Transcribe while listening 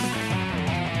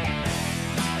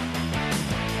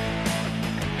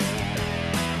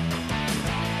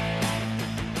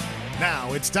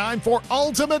Now it's time for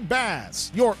Ultimate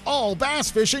Bass, your all bass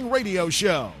fishing radio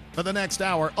show. For the next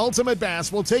hour, Ultimate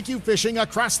Bass will take you fishing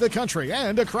across the country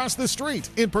and across the street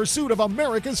in pursuit of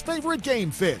America's favorite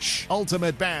game fish.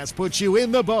 Ultimate Bass puts you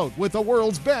in the boat with the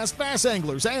world's best bass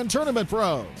anglers and tournament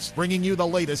pros, bringing you the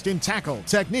latest in tackle,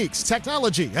 techniques,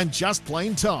 technology, and just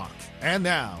plain talk. And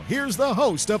now, here's the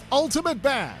host of Ultimate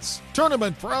Bass,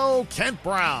 Tournament Pro Kent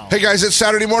Brown. Hey guys, it's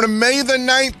Saturday morning, May the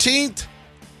 19th.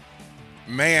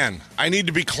 Man, I need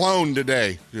to be cloned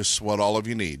today. Just what all of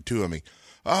you need, two of me.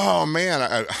 Oh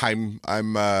man, I'm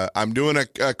doing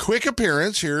a quick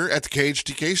appearance here at the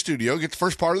KHTK studio. Get the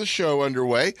first part of the show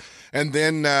underway, and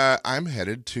then I'm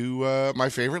headed to my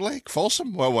favorite lake,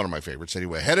 Folsom. Well, one of my favorites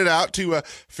anyway. Headed out to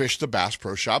fish the Bass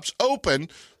Pro Shops Open.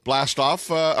 Blast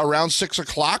off around 6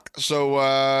 o'clock,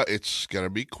 so it's gonna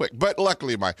be quick. But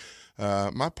luckily, my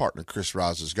partner Chris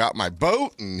Roz has got my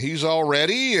boat, and he's all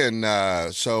ready, and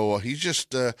so he's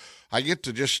just. I get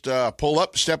to just pull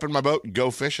up, step in my boat, and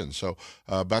go fishing. So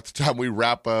about the time we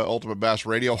wrap Ultimate Bass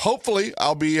Radio, hopefully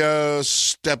I'll be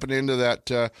stepping into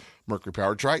that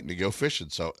Mercury-powered Triton to go fishing.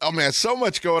 So, oh man, so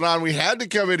much going on. We had to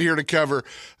come in here to cover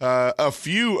a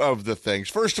few of the things.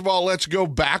 First of all, let's go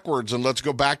backwards, and let's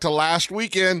go back to last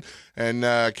weekend and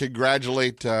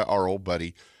congratulate our old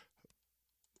buddy,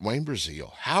 Wayne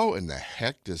Breazeale. How in the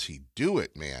heck does he do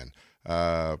it, man?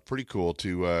 Pretty cool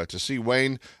to see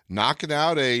Wayne knocking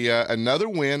out another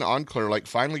win on Clear Lake,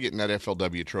 finally getting that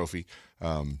FLW trophy.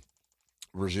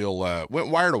 Breazeale went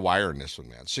wire to wire in this one,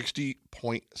 man.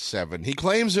 60.7. He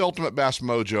claims the Ultimate Bass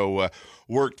Mojo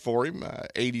worked for him.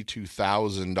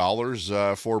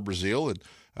 $82,000 for Breazeale, and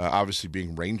obviously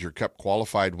being Ranger Cup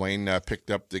qualified, Wayne picked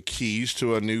up the keys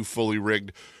to a new fully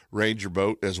rigged Ranger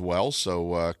boat as well.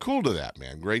 So cool to that,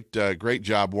 man. Great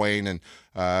job, Wayne,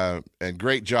 and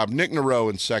great job Nick Nero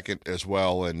in second as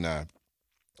well. And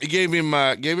he gave him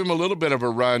a little bit of a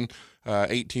run,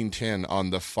 18-10 on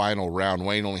the final round.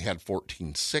 Wayne only had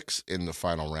 14-6 in the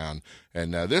final round,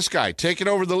 and this guy taking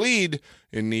over the lead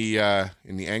in the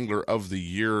Angler of the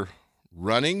Year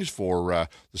runnings for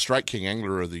the Strike King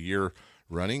Angler of the Year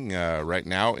running right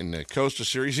now in the Costa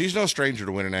Series. He's no stranger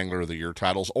to winning Angler of the Year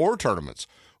titles or tournaments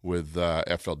with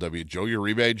FLW. Joe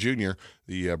Uribe Jr.,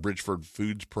 the Bridgeford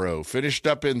Foods Pro, finished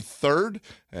up in third,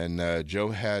 and Joe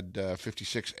had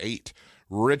 56.8.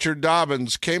 Richard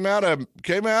Dobbins came out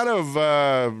of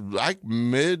like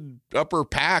mid upper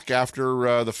pack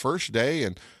after the first day,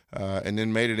 and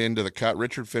then made it into the cut.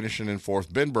 Richard finishing in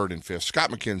fourth, Ben Bird in fifth, Scott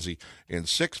McKenzie in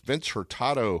sixth, Vince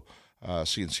Hurtado,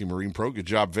 CNC Marine Pro. Good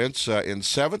job, Vince, in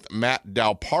seventh, Matt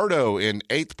Dalpardo in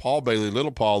eighth, Paul Bailey,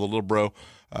 Little Paul, the little bro,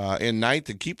 in ninth,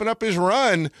 and keeping up his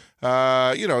run.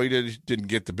 He didn't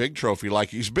get the big trophy like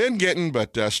he's been getting,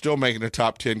 but still making a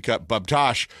top 10 cut. Bub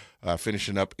Tosh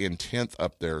finishing up in 10th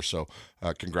up there. So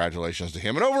congratulations to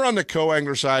him. And over on the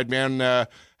co-angler side, man,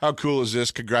 how cool is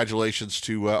this? Congratulations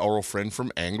to our old friend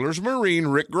from Anglers Marine,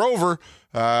 Rick Grover.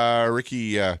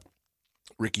 Ricky had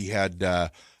he had Joe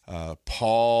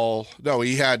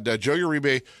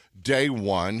Uribe day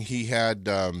one. He had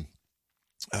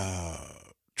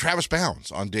Travis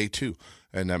Bounds on day two,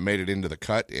 and made it into the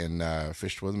cut and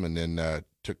fished with him, and then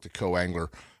took the co-angler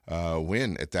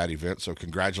win at that event. So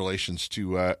congratulations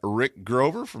to Rick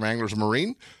Grover from Anglers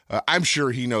Marine. I'm sure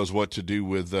he knows what to do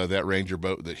with that Ranger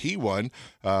boat that he won.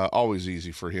 Always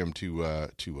easy for him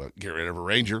to get rid of a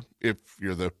Ranger if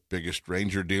you're the biggest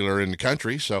Ranger dealer in the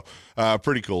country. So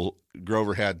pretty cool.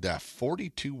 Grover had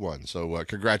 42-1. So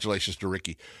congratulations to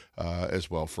Ricky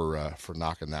as well for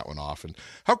knocking that one off. And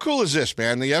how cool is this,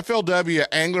 man? The FLW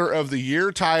Angler of the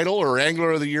Year title, or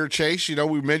Angler of the Year chase. You know,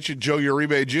 we mentioned Joe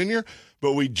Uribe Jr.,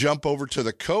 but we jump over to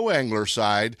the co-angler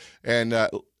side, and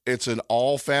it's an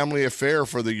all-family affair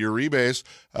for the Uribes,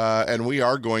 and we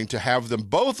are going to have them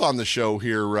both on the show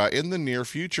here in the near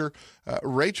future.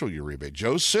 Rachel Uribe,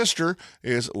 Joe's sister,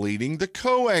 is leading the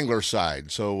co-angler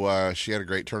side, so she had a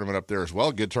great tournament up there as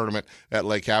well. Good tournament at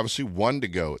Lake Havasu, 1 to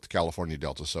go at the California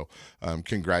Delta. So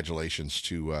congratulations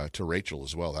to Rachel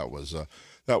as well.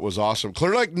 That was awesome.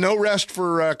 Clear Lake, no rest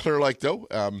for Clear Lake though.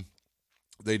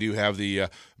 They do have the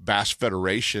Bass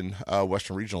Federation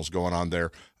Western Regionals going on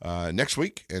there next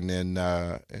week, and then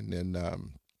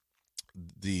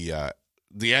the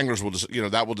anglers will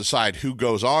that will decide who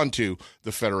goes on to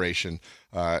the Federation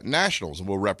Nationals, and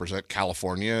will represent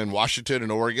California and Washington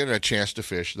and Oregon, and a chance to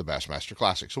fish the Bassmaster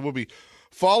Classic. So we'll be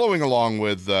following along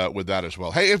with that as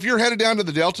well. Hey, if you're headed down to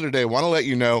the Delta today, I want to let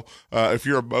you know if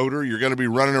you're a boater, you're going to be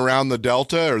running around the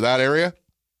Delta or that area.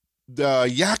 The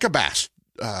Yakka Bass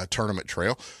Tournament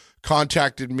Trail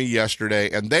contacted me yesterday,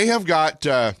 and they have got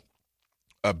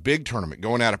a big tournament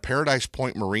going out of Paradise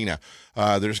Point Marina.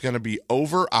 There's going to be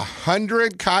over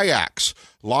 100 kayaks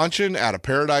launching out of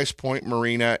Paradise Point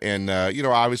Marina, and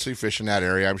obviously fishing that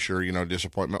area. I'm sure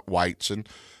Disappointment Whites and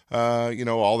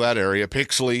all that area,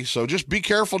 Pixley. So just be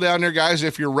careful down there, guys.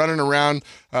 If you're running around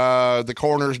the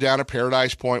corners down at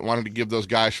Paradise Point, wanted to give those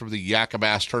guys from the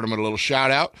Yakabass tournament a little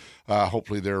shout out.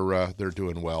 Hopefully they're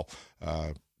doing well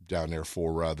down there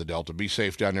for the Delta. Be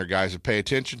safe down there, guys, and pay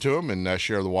attention to them and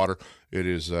share the water. It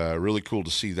is really cool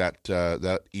to see that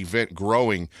event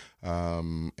growing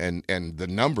and the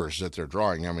numbers that they're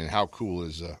drawing. I mean, how cool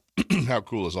is how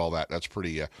cool is all that? That's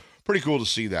pretty cool to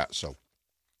see that. So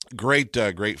great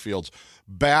fields.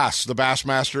 Bass, the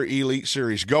Bassmaster Elite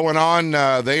Series going on.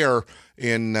 They are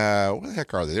in what the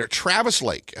heck are they? They're at Travis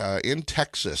Lake in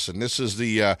Texas, and this is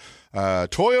the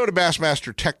Toyota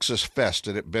Bassmaster Texas Fest,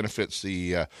 and it benefits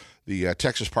the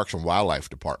Texas Parks and Wildlife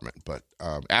Department. But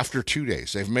after 2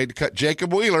 days, they've made the cut.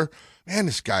 Jacob Wheeler, man,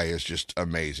 this guy is just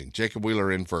amazing. Jacob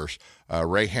Wheeler in first.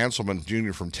 Ray Hanselman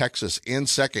Jr. from Texas in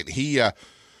second. He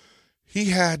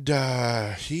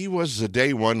was the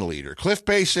day one leader. Cliff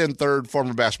Pace in third,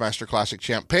 former Bassmaster Classic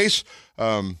champ. Pace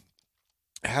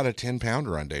had a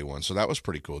 10-pounder on day one, so that was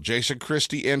pretty cool. Jason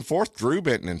Christie in fourth, Drew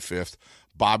Benton in fifth,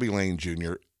 Bobby Lane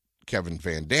Jr., Kevin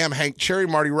Van Dam, Hank Cherry,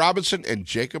 Marty Robinson, and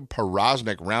Jacob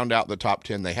Porosnik round out the top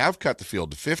 10. They have cut the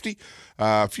field to 50.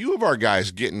 A few of our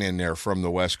guys getting in there from the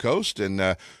West Coast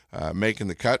and making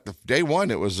the cut. Day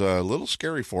one, it was a little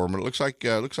scary for them. It looks like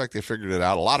they figured it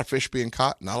out. A lot of fish being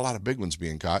caught, not a lot of big ones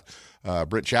being caught.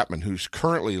 Brent Chapman, who's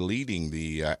currently leading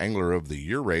the Angler of the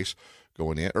Year race,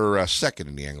 going in, or second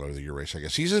in the Angler of the Year race, I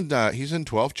guess. He's in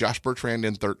 12th. Josh Bertrand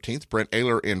in 13th. Brent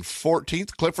Ayler in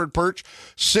 14th. Clifford Perch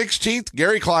 16th.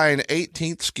 Gary Klein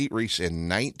 18th. Skeet Reese in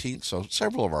 19th. So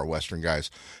several of our Western guys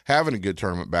having a good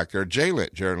tournament back there. Jared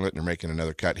Littner making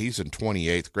another cut. He's in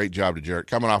 28th. Great job to Jared.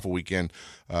 Coming off a weekend,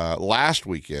 last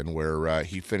weekend, where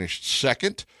he finished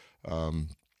second.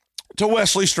 To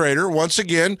Wesley Strader once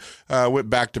again, went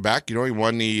back to back. He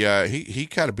won the he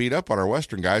kind of beat up on our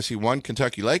Western guys. He won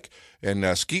Kentucky Lake,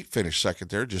 and Skeet finished second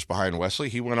there, just behind Wesley.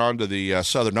 He went on to the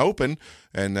Southern Open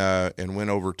and went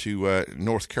over to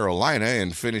North Carolina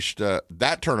and finished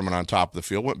that tournament on top of the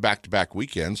field. Went back to back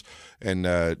weekends, and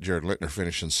Jared Littner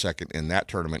finishing second in that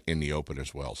tournament in the Open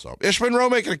as well. So Ish Monroe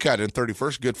making a cut in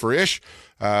 31st. Good for Ish.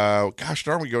 Gosh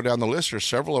darn, we go down the list. There's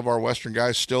several of our Western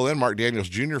guys still in. Mark Daniels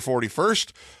Jr.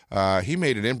 41st. He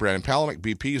made it in. Brandon Palamick,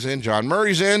 BP's in. John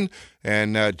Murray's in.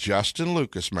 And Justin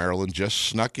Lucas, Maryland, just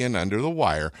snuck in under the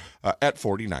wire at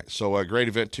 49th. So a great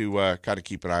event to kind of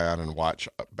keep an eye on and watch.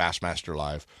 Bassmaster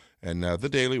Live and the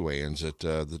daily weigh-ins at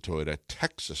the Toyota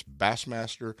Texas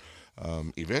Bassmaster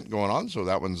event going on. So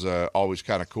that one's always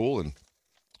kind of cool and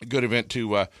a good event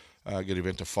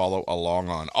to follow along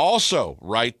on. Also,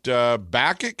 right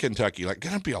back at Kentucky Lake,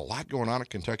 going to be a lot going on at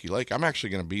Kentucky Lake. I'm actually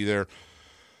going to be there.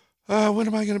 When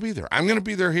am I going to be there? I'm going to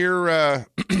be there here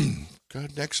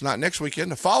not next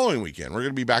weekend, the following weekend. We're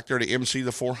going to be back there to MC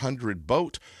the 400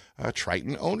 boat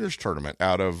Triton Owners Tournament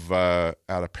out of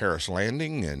Paris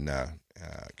Landing and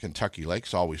Kentucky Lake.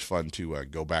 It's always fun to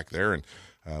go back there, and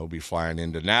we'll be flying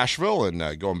into Nashville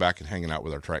and going back and hanging out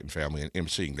with our Triton family and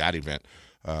MCing that event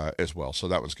as well. So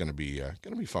that one's going to be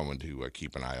fun one to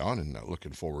keep an eye on, and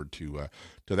looking forward to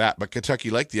that. But Kentucky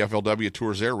Lake, the FLW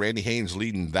Tours there. Randy Haynes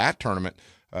leading that tournament.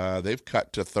 They've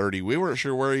cut to 30. We weren't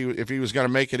sure if he was going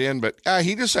to make it in, but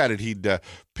he decided he'd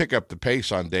pick up the pace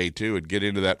on day two and get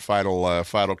into that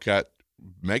final cut,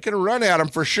 making a run at him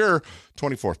for sure.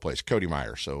 24th place, Cody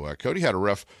Meyer. So Cody had a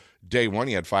rough day one.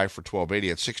 He had 5 for 12.80. He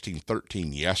had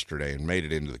 16.13 yesterday and made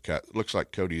it into the cut. Looks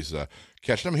like Cody's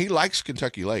catching him. He likes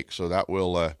Kentucky Lake, so that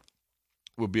will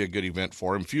be a good event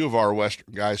for him. Few of our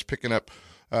Western guys picking up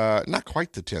not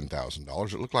quite the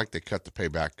 $10,000. It looked like they cut the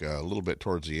payback a little bit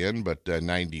towards the end, but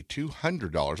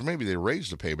 $9,200. Maybe they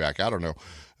raised the payback. I don't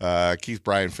know. Keith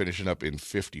Bryan finishing up in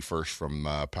 51st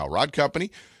from Powell Rod Company,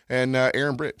 and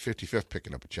Aaron Britt 55th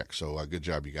picking up a check. So good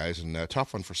job, you guys, and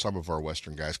tough one for some of our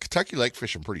Western guys. Kentucky Lake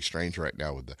fishing pretty strange right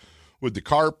now with the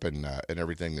carp and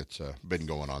everything that's been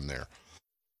going on there.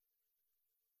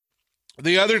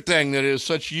 The other thing that is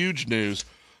such huge news,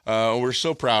 we're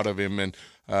so proud of him, and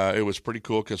it was pretty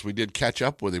cool because we did catch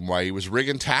up with him while he was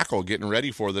rigging tackle, getting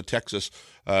ready for the Texas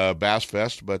Bass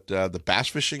Fest. But the Bass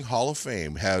Fishing Hall of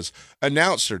Fame has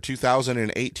announced their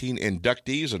 2018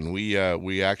 inductees, and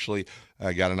we actually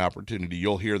got an opportunity.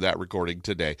 You'll hear that recording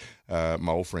today.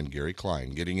 My old friend Gary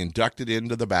Klein getting inducted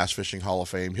into the Bass Fishing Hall of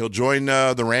Fame. He'll join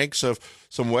the ranks of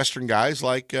some Western guys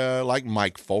like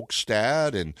Mike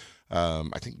Folkstad and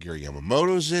I think Gary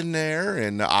Yamamoto's in there,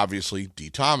 and obviously D.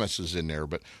 Thomas is in there,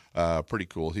 but pretty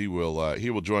cool. He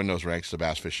will join those ranks, the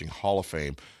Bass Fishing Hall of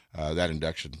Fame. That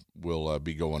induction will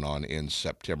be going on in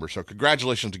September. So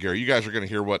congratulations to Gary. You guys are going to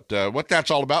hear what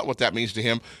that's all about, what that means to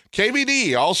him.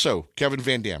 KVD, also Kevin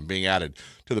Van Dam being added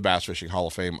to the Bass Fishing Hall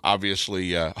of Fame.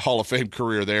 Obviously, Hall of Fame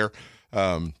career there.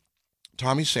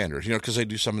 Tommy Sanders, because they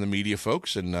do some of the media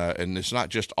folks, and it's not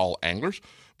just all anglers,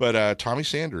 but Tommy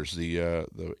Sanders, the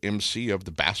MC of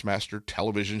the Bassmaster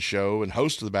television show and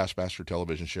host of the Bassmaster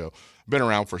television show, been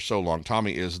around for so long.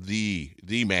 Tommy is the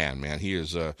man. He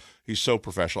is he's so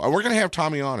professional, and we're going to have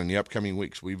Tommy on in the upcoming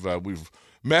weeks. We've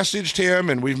messaged him,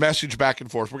 and we've messaged back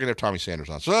and forth. We're going to have Tommy Sanders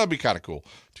on, so that'll be kind of cool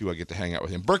to get to hang out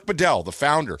with him. Burke Bedell, the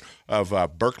founder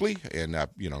of Berkeley, and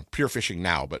Pure Fishing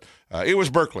now, but it was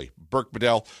Berkeley. Burke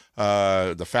Bedell,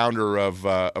 the founder of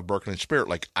Berkeley and Spirit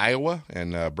Lake, Iowa,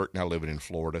 and Burke now living in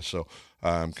Florida. So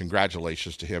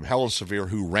congratulations to him. Helen Sevier,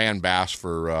 who ran Bass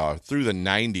for through the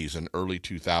 90s and early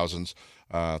 2000s.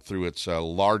 Through its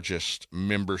largest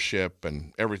membership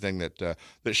and everything that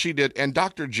she did, and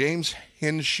Dr. James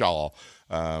Henshaw,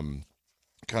 kind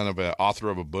of an author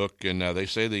of a book, and they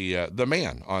say the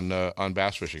man on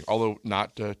bass fishing, although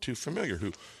not too familiar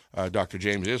who Dr.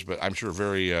 James is, but I'm sure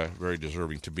very very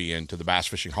deserving to be into the Bass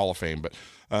Fishing Hall of Fame. But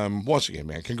once again,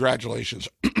 man, congratulations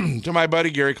to my buddy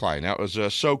Gary Klein. That was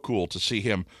so cool to see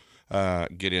him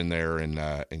get in there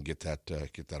and get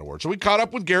that award. So we caught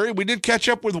up with Gary. We did catch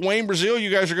up with Wayne Breazeale.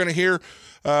 You guys are going to hear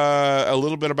a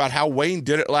little bit about how Wayne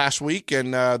did it last week,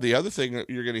 and the other thing that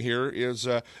you're going to hear is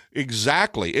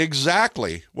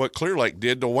exactly what Clear Lake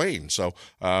did to Wayne. So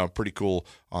pretty cool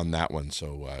on that one.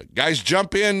 So guys,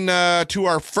 jump in to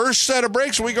our first set of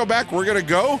breaks. When we go back, we're going to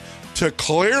go to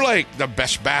Clear Lake, the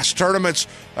best bass tournaments.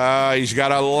 He's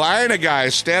got a line of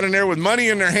guys standing there with money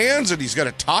in their hands, and he's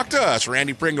going to talk to us.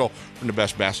 Randy Pringle from the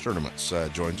Best Bass Tournaments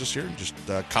joins us here in just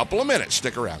a couple of minutes.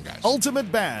 Stick around, guys.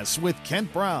 Ultimate Bass with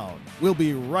Kent Brown. We'll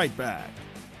be right back.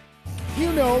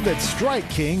 You know that Strike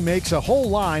King makes a whole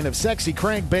line of sexy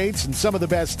crankbaits and some of the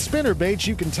best spinner baits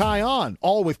you can tie on,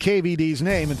 all with KVD's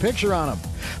name and picture on them.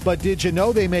 But did you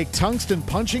know they make tungsten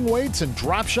punching weights and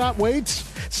drop shot weights?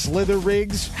 Slither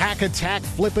rigs, hack attack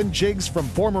flippin' jigs from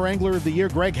former Angler of the Year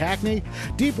Greg Hackney,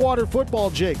 deep water football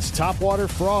jigs, topwater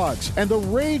frogs, and the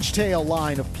Rage Tail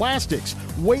line of plastics,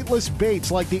 weightless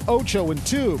baits like the Ocho and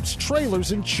tubes,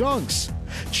 trailers and chunks.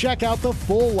 Check out the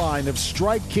full line of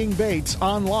Strike King baits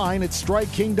online at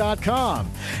StrikeKing.com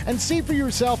and see for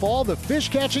yourself all the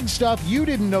fish-catching stuff you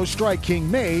didn't know Strike King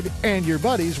made and your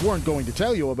buddies weren't going to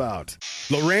tell you about.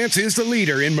 Lowrance is the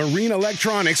leader in marine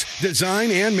electronics,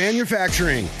 design, and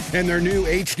manufacturing. And their new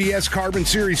HDS Carbon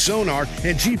Series sonar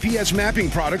and GPS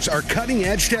mapping products are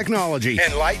cutting-edge technology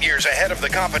and light years ahead of the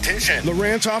competition.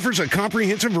 Lowrance offers a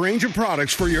comprehensive range of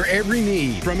products for your every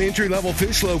need, from entry-level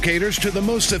fish locators to the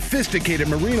most sophisticated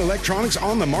marine electronics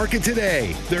on the market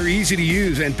today. They're easy to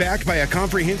use and backed by a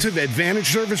comprehensive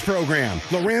Advantage service program.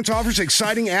 Lowrance offers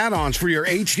exciting add-ons for your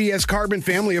HDS Carbon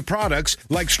family of products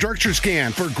like Structure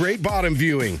Scan for great bottom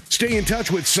viewing. Stay in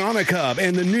touch with Sonic Hub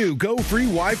and the new Go Free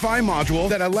Wi-Fi module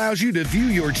that allows you to view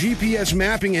your GPS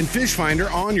mapping and fish finder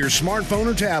on your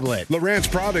smartphone or tablet.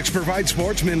 Lowrance products provide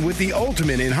sportsmen with the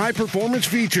ultimate in high-performance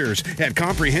features at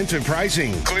comprehensive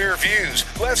pricing. Clear views,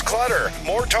 less clutter,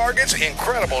 more targets,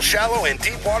 incredible shallow and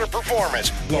deep water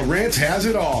performance. Lowrance has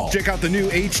it all. Check out the new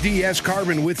HDS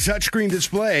Carbon with touchscreen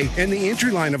display and the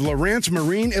entry line of Lowrance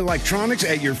Marine Electronics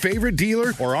at your favorite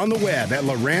dealer or on the web at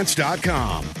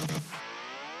Lowrance.com.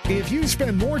 If you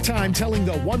spend more time telling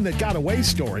the one that got away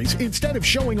stories instead of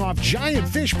showing off giant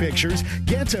fish pictures,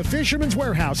 get to Fisherman's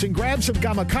Warehouse and grab some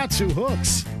Gamakatsu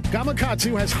hooks.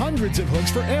 Gamakatsu has hundreds of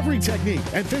hooks for every technique,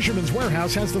 and Fisherman's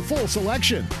Warehouse has the full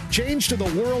selection. Change to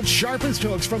the world's sharpest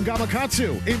hooks from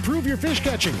Gamakatsu. Improve your fish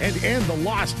catching and end the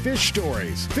lost fish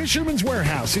stories. Fisherman's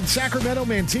Warehouse in Sacramento,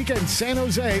 Manteca, and San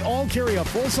Jose all carry a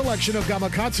full selection of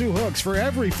Gamakatsu hooks for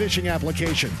every fishing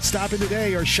application. Stop in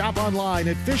today or shop online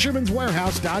at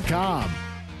fishermanswarehouse.com.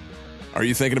 Are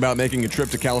you thinking about making a trip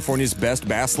to California's best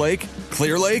bass lake,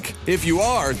 Clear Lake? If you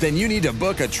are, then you need to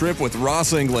book a trip with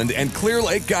Ross England and Clear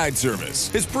Lake Guide Service.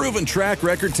 His proven track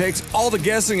record takes all the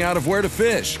guessing out of where to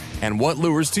fish and what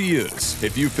lures to use.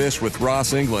 If you fish with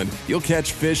Ross England, you'll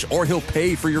catch fish or he'll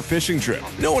pay for your fishing trip.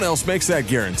 No one else makes that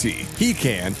guarantee. He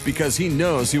can because he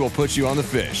knows he will put you on the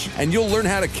fish and you'll learn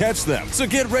how to catch them. So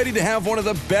get ready to have one of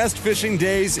the best fishing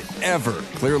days ever.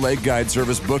 Clear Lake Guide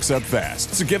Service books up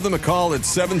fast. So give them a call at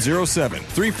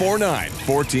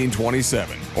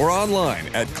 707-349-1427 or online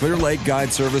at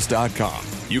clearlakeguideservice.com.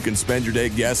 You can spend your day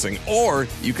guessing or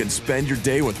you can spend your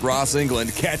day with Ross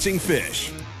England catching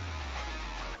fish.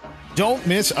 Don't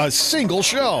miss a single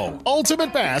show.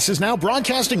 Ultimate Bass is now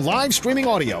broadcasting live streaming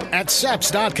audio at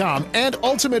seps.com and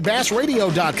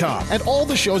ultimatebassradio.com. And all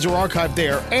the shows are archived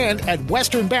there and at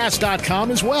westernbass.com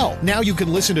as well. Now you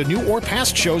can listen to new or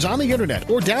past shows on the internet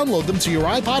or download them to your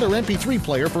iPod or MP3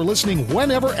 player for listening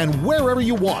whenever and wherever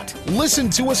you want. Listen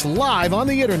to us live on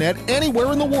the internet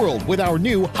anywhere in the world with our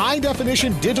new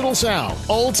high-definition digital sound.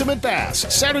 Ultimate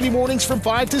Bass, Saturday mornings from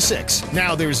 5 to 6.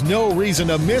 Now there's no reason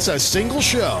to miss a single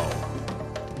show.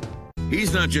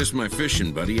 He's not just my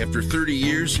fishing buddy. After 30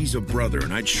 years, he's a brother,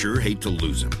 and I'd sure hate to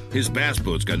lose him. His bass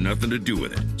boat's got nothing to do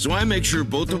with it. So I make sure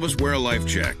both of us wear a life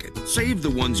jacket. Save the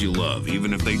ones you love,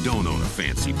 even if they don't own a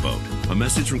fancy boat. A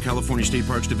message from California State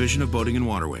Parks Division of Boating and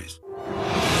Waterways.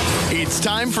 It's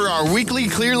time for our weekly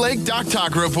Clear Lake Dock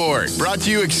Talk Report, brought to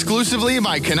you exclusively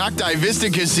by Canocti Vista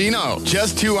Casino.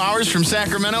 Just 2 hours from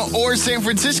Sacramento or San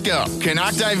Francisco,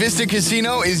 Canocti Vista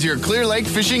Casino is your Clear Lake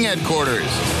fishing headquarters.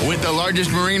 With the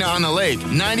largest marina on the lake,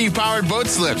 90 powered boat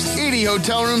slips, 80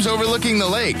 hotel rooms overlooking the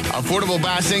lake, affordable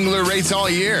bass angler rates all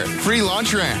year, free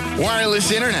launch ramp,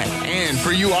 wireless internet, and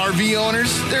for you RV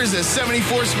owners, there's a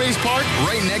 74-space park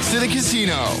right next to the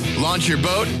casino. Launch your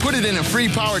boat, put it in a free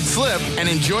powered slip, and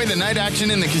enjoy the night action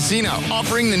in the casino,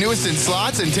 offering the newest in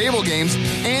slots and table games,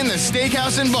 and the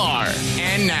steakhouse and bar.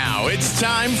 And now it's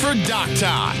time for Dock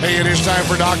Talk. Hey, it is time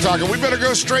for Dock Talk, and we better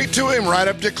go straight to him, right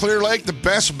up to Clear Lake, the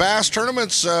best bass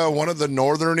tournaments, one of the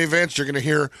northern events. You're going to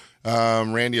hear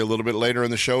Randy a little bit later in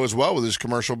the show as well with his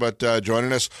commercial, but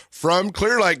joining us from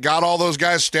Clear Lake, got all those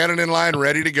guys standing in line,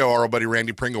 ready to go. Our old buddy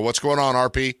Randy Pringle. What's going on,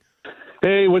 RP?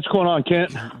 Hey, what's going on,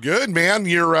 Kent? Good, man.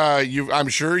 I'm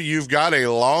sure you've got a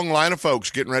long line of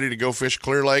folks getting ready to go fish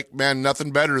Clear Lake. Man,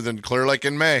 nothing better than Clear Lake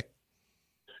in May.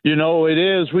 You know, it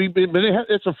is.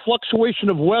 It's a fluctuation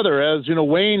of weather, as,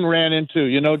 Wayne ran into,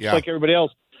 just like everybody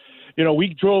else.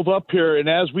 We drove up here, and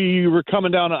as we were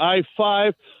coming down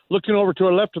I-5, looking over to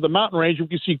our left of the mountain range, we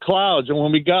could see clouds. And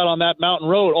when we got on that mountain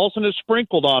road, all of a sudden it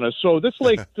sprinkled on us. So this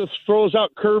lake just throws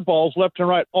out curveballs left and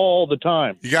right all the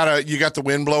time. You got the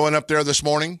wind blowing up there this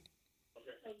morning?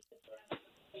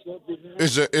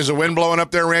 Is the wind blowing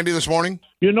up there, Randy, this morning?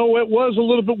 It was a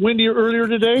little bit windy earlier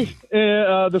today,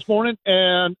 this morning,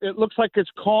 and it looks like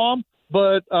it's calm.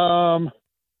 But it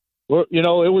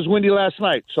was windy last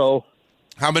night, so.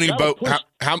 How many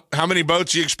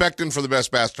boats are you expecting for the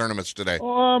best bass tournaments today?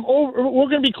 We're going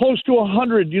to be close to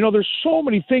 100. There's so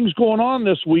many things going on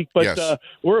this week, but yes.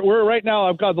 We're right now.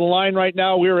 I've got the line right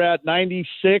now. We're at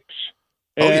 96,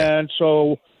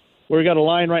 so we got a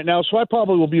line right now. So I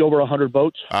probably will be over 100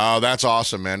 boats. Oh, that's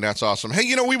awesome, man. That's awesome.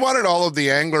 Hey, we wanted all of the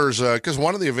anglers, because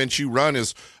one of the events you run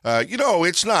is,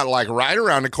 it's not like right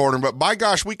around the corner, but by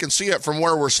gosh, we can see it from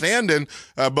where we're standing.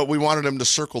 But we wanted them to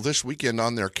circle this weekend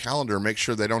on their calendar, make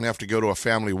sure they don't have to go to a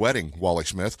family wedding, Wally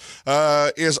Smith,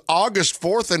 is August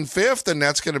 4th and 5th, and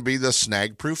that's going to be the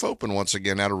Snag Proof Open once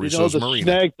again out of Russo's Marina.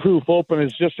 The Snag Proof Open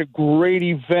is just a great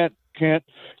event, Kent.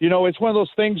 It's one of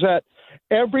those things that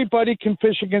everybody can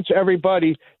fish against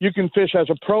everybody. You can fish as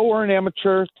a pro or an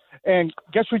amateur, and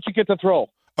guess what you get to throw?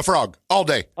 A frog all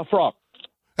day. A frog.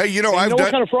 Hey, I've done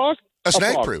what kind of frog? A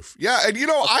snag proof. Yeah, and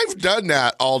I've done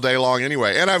that all day long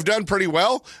anyway, and I've done pretty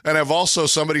well. And I've also,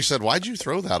 somebody said, why'd you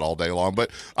throw that all day long? But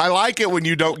I like it when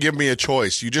you don't give me a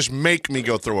choice. You just make me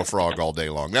go throw a frog all day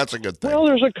long. That's a good thing. Well,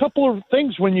 there's a couple of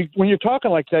things when you're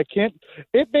talking like that, Kent.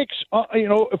 It makes,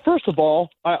 first of all,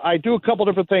 I do a couple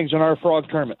different things in our frog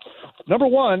tournament. Number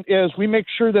one is we make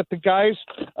sure that the guys,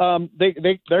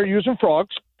 they're using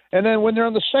frogs. And then when they're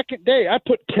on the second day, I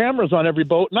put cameras on every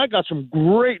boat, and I got some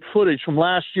great footage from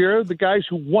last year. The guys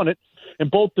who won it in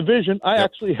both divisions, I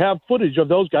actually have footage of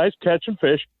those guys catching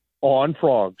fish on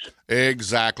frogs.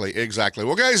 Exactly.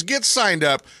 Well, guys, get signed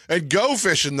up and go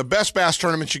fishing. The best bass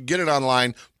tournaments, you can get it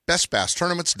online,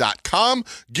 bestbasstournaments.com.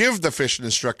 Give the fishing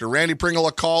instructor, Randy Pringle,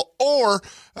 a call, or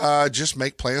just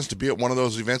make plans to be at one of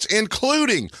those events,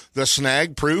 including the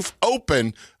Snag Proof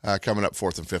Open coming up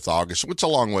 4th and 5th August. It's a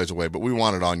long ways away, but we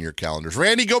want it on your calendars.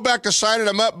 Randy, go back to signing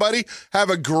them up, buddy. Have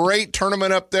a great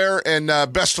tournament up there, and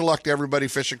best of luck to everybody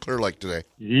fishing Clear Lake today.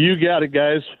 You got it,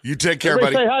 guys. You take care,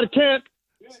 buddy. Say hi to Kent.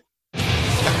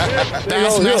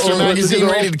 Bassmaster Magazine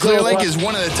rated Clear Lake is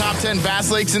one of the top 10 bass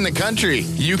lakes in the country.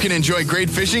 You can enjoy great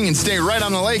fishing and stay right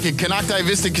on the lake at Canocti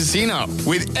Vista Casino.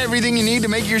 With everything you need to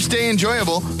make your stay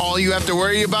enjoyable, all you have to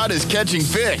worry about is catching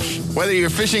fish. Whether you're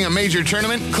fishing a major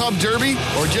tournament, club derby,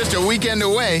 or just a weekend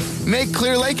away, make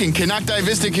Clear Lake and Canocti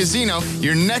Vista Casino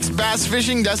your next bass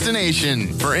fishing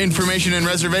destination. For information and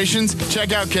reservations,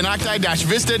 check out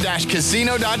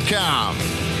canocti-vista-casino.com.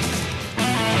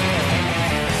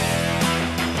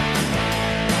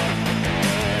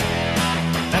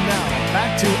 And now,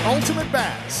 back to Ultimate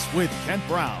Bass with Kent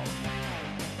Brown.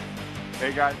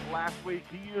 Hey guys, last week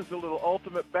he used a little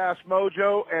Ultimate Bass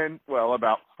mojo and, well,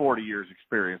 about 40 years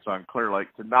experience on Clear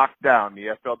Lake to knock down the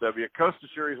FLW Costa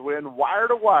Series win wire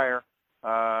to wire.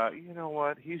 You know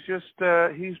what? He's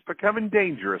becoming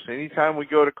dangerous anytime we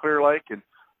go to Clear Lake, and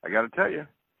I got to tell you,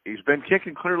 he's been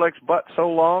kicking Clear Lake's butt so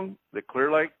long that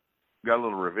Clear Lake got a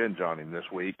little revenge on him this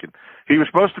week. And he was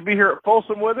supposed to be here at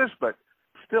Folsom with us, but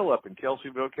still up in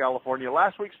Kelseyville, California.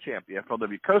 Last week's champ, the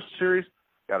FLW Costa Series,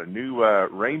 got a new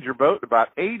Ranger boat,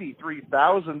 about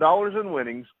 $83,000 in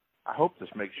winnings. I hope this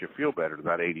makes you feel better,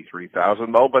 about $83,000.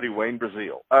 My old buddy Wayne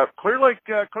Breazeale. Clear Lake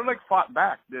fought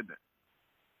back, didn't it?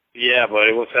 Yeah,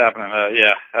 buddy, what's happening?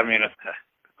 Yeah, I mean,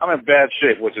 I'm in bad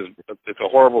shape, which is it's a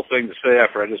horrible thing to say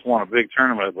after I just won a big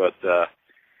tournament. But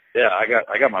yeah,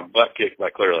 I got my butt kicked by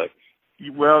Clear Lake.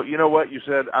 Well, you know what you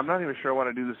said. I'm not even sure I want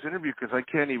to do this interview because I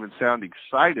can't even sound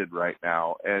excited right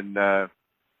now. And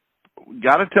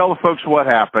got to tell the folks what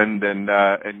happened. And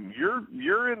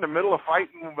you're in the middle of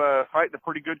fighting a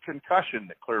pretty good concussion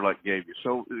that Clear Lake gave you.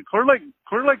 So Clear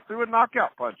Lake threw a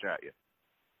knockout punch at you.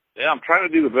 Yeah, I'm trying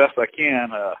to do the best I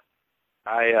can.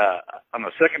 On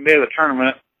the second day of the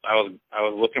tournament, I was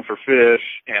looking for fish,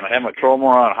 and I had my trolling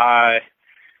motor on high,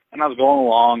 and I was going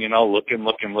along, looking,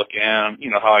 you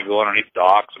know how I go underneath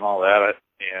docks and all that.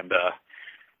 And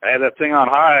I had that thing on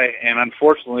high, and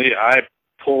unfortunately, I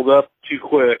pulled up too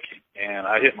quick, and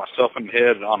I hit myself in the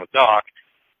head on a dock,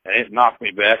 and it knocked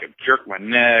me back and jerked my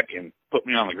neck and put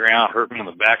me on the ground, hurt me on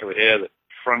the back of the head, the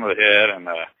front of the head, and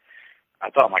I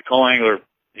thought my co-angler,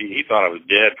 he thought I was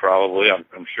dead probably,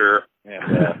 I'm sure.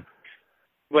 And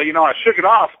but, I shook it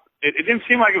off. It didn't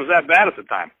seem like it was that bad at the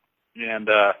time. And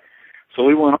so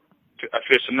we went on. I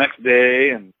fished the next day,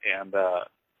 and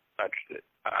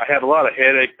I had a lot of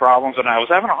headache problems, and I was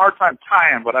having a hard time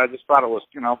tying, but I just thought it was,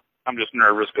 I'm just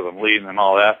nervous because I'm leading and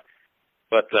all that.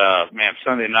 But, man,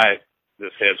 Sunday night,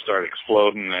 this head started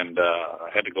exploding, and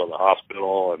I had to go to the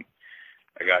hospital, and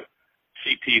I got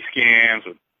CT scans.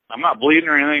 I'm not bleeding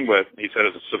or anything, but he said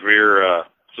it's a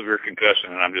severe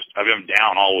concussion, and I've been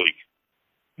down all week.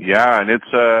 Yeah, and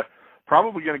it's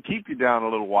probably going to keep you down a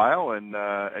little while, and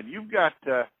you've got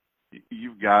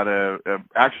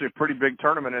actually a pretty big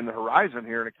tournament in the horizon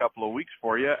here in a couple of weeks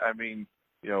for you. I mean,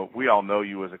 we all know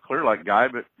you as a Clear Lake guy,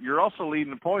 but you're also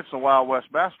leading the points in the Wild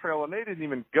West Bass Trail, and they didn't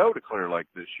even go to Clear Lake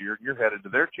this year. You're headed to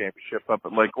their championship up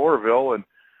at Lake Oroville, and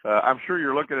I'm sure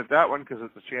you're looking at that one because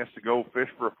it's a chance to go fish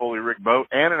for a fully rigged boat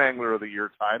and an Angler of the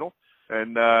Year title.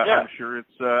 And yeah. I'm sure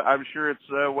it's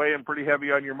weighing pretty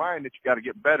heavy on your mind that you got to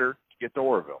get better to get to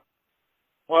Oroville.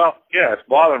 Well, yeah, it's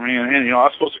bothering me. And I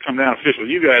was supposed to come down and fish with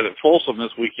you guys at Folsom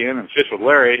this weekend and fish with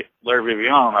Larry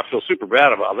Vivian. I feel super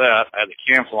bad about that. I had to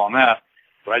cancel on that,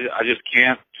 but I just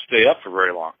can't stay up for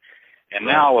very long. And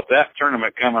now with that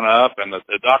tournament coming up, and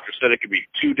the doctor said it could be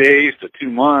 2 days to 2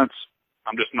 months,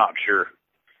 I'm just not sure.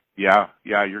 Yeah,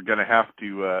 you're going to have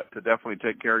to definitely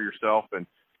take care of yourself and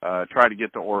try to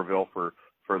get to Oroville for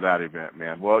that event,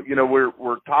 man. Well,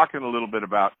 we're talking a little bit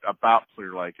about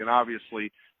Clear Lake, and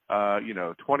obviously,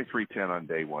 23-10 on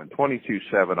day one,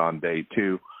 22-7 on day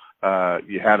two.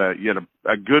 You had a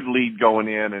good lead going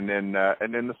in, and then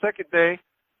the second day,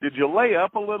 did you lay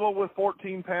up a little with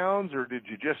 14 pounds, or did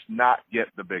you just not get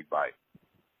the big bite?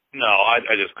 No,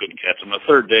 I just couldn't catch them. The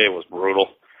third day was brutal.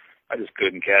 I just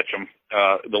couldn't catch them.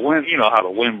 The wind, how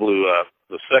the wind blew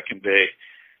the second day.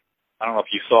 I don't know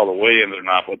if you saw the weigh-ins or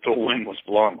not, but the wind was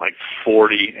blowing like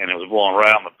 40, and it was blowing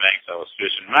right on the banks I was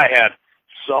fishing. And I had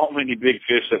so many big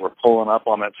fish that were pulling up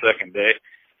on that second day.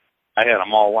 I had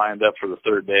them all lined up for the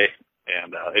third day,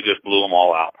 and it just blew them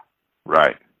all out.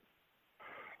 Right.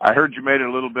 I heard you made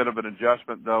a little bit of an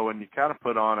adjustment, though, and you kind of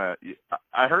put on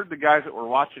I heard the guys that were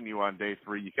watching you on day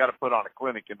three, you kind of put on a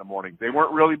clinic in the morning. They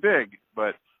weren't really big,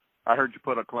 but I heard you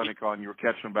put a clinic on. You were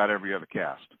catching about every other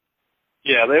cast.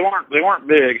 Yeah, they weren't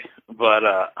big, but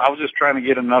I was just trying to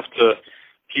get enough to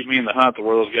keep me in the hunt to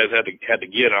where those guys had to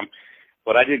get them.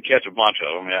 But I did catch a bunch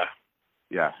of them. Yeah.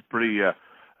 Yeah,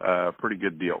 pretty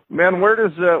good deal, man. Where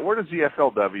does the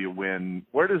FLW win?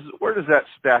 Where does that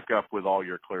stack up with all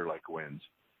your Clear Lake wins?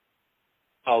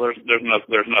 Oh, there's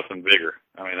nothing bigger.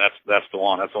 I mean, that's the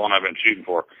one. That's the one I've been shooting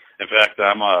for. In fact,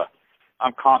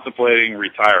 I'm contemplating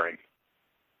retiring.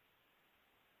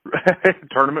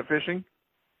 Tournament fishing?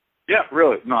 Yeah,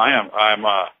 really. No, I am.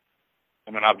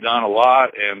 I've done a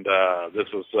lot, and this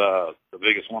was the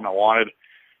biggest one I wanted,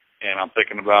 and I'm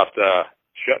thinking about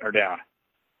shutting her down.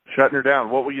 Shutting her down.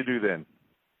 What will you do then?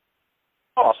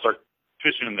 Oh, I'll start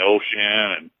fishing in the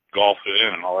ocean and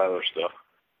golfing and all that other stuff.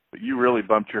 But you really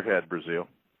bumped your head, Breazeale.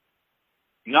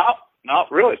 No,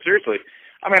 really, seriously.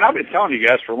 I mean, I've been telling you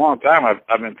guys for a long time.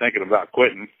 I've been thinking about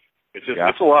quitting. It's just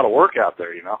it's a lot of work out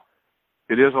there, you know.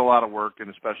 It is a lot of work, and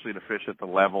especially to fish at the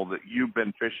level that you've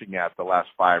been fishing at the last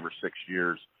 5 or 6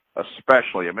 years,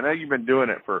 especially. I mean, you've been doing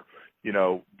it for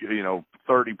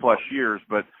 30 plus years,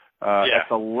 but at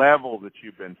the level that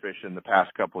you've been fishing the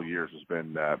past couple of years has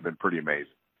been pretty amazing.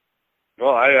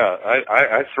 Well,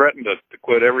 I threaten to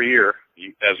quit every year,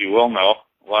 as you well know.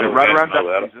 A lot of right around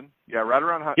duck season. Yeah, right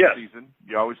around hunting season.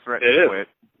 You always threaten to quit.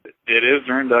 It is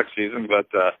during duck season, but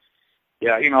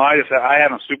I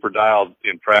haven't super dialed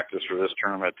in practice for this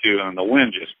tournament too, and the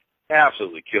wind just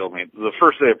absolutely killed me. The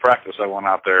first day of practice, I went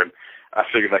out there and I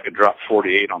figured I could drop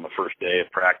 48 on the first day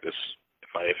of practice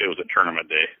if it was a tournament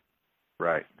day.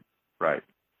 Right.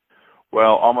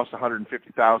 Well, almost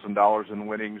 $150,000 in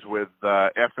winnings with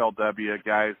FLW.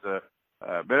 Guys,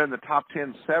 been in the top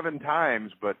 10 7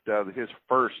 times, but his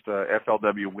first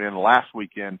FLW win last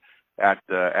weekend at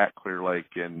Clear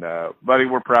Lake. And buddy,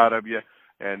 we're proud of you.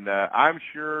 And I'm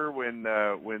sure when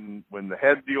the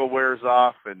head deal wears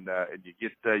off and you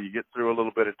get through a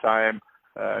little bit of time,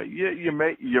 you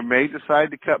may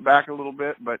decide to cut back a little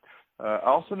bit, but I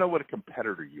also know what a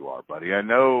competitor you are, buddy. I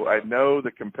know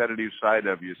the competitive side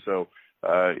of you, so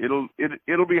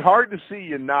it'll be hard to see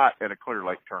you not at a Clear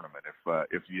Lake tournament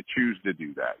if you choose to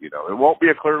do that. You know, it won't be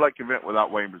a Clear Lake event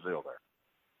without Wayne Breazeale there.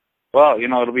 Well,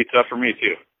 it'll be tough for me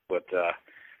too, but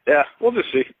we'll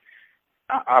just see.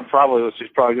 It's probably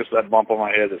just that bump on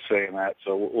my head that's saying that,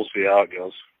 so we'll see how it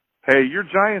goes. Hey, your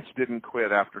Giants didn't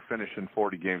quit after finishing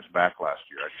 40 games back last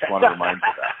year. I just want to remind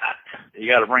you that. You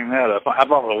got to bring that up. I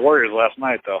thought the Warriors last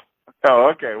night, though. Oh,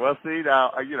 okay. Well, see,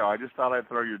 now, I just thought I'd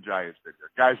throw your Giants in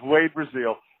there. Guys, Wayne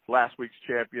Breazeale, last week's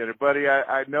champion. And, buddy,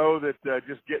 I know that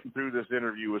just getting through this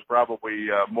interview was probably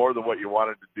more than what you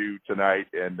wanted to do tonight,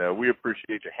 and we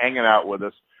appreciate you hanging out with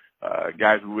us.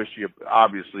 Guys, we wish you,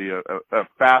 obviously, a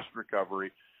fast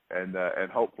recovery, and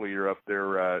hopefully you're up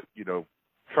there,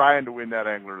 trying to win that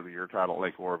Angler of the Year title at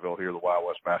Lake Oroville here, the Wild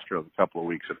West Master of a couple of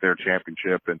weeks at their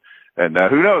championship. And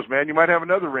who knows, man, you might have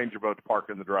another Ranger boat to park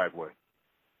in the driveway.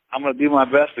 I'm going to do my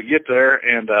best to get there,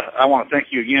 and I want to thank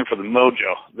you again for the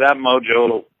mojo. That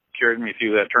mojo carried me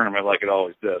through that tournament like it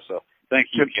always does, so thank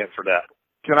you again for that.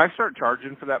 Can I start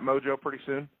charging for that mojo pretty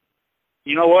soon?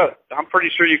 You know what? I'm pretty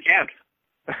sure you can.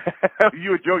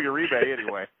 You enjoy your rebate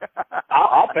anyway.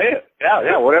 I'll pay it.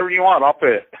 Yeah, whatever you want, I'll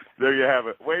pay it. There you have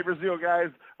it. Wayne Breazeale, guys,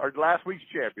 our last week's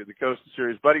champion, the Coastal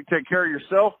Series. Buddy, take care of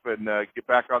yourself and get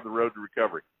back on the road to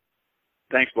recovery.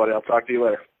 Thanks, buddy. I'll talk to you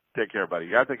later. Take care,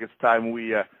 buddy. I think it's time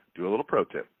we do a little pro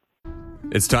tip.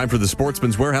 It's time for the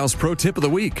Sportsman's Warehouse Pro Tip of the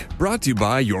Week, brought to you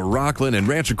by your Rockland and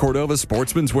Rancho Cordova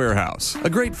Sportsman's Warehouse. A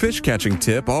great fish catching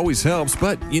tip always helps,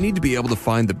 but you need to be able to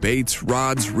find the baits,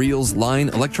 rods, reels, line,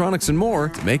 electronics, and more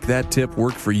to make that tip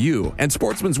work for you. And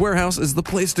Sportsman's Warehouse is the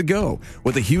place to go,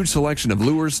 with a huge selection of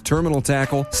lures, terminal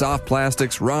tackle, soft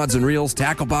plastics, rods and reels,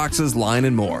 tackle boxes, line,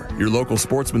 and more. Your local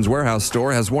Sportsman's Warehouse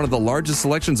store has one of the largest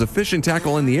selections of fishing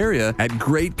tackle in the area at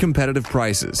great competitive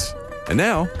prices. And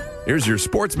now, here's your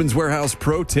Sportsman's Warehouse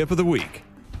Pro Tip of the Week.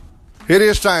 It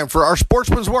is time for our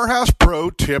Sportsman's Warehouse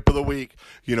Pro Tip of the Week.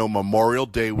 Memorial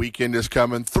Day weekend is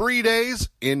coming. 3 days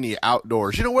in the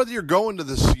outdoors. Whether you're going to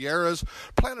the Sierras,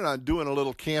 planning on doing a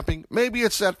little camping, maybe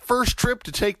it's that first trip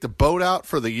to take the boat out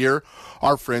for the year,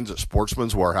 our friends at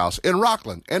Sportsman's Warehouse in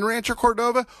Rockland and Rancho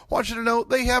Cordova want you to know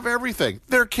they have everything.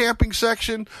 Their camping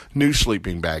section, new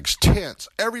sleeping bags, tents,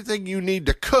 everything you need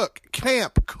to cook,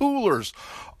 camp, coolers,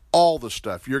 all the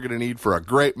stuff you're going to need for a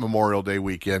great Memorial Day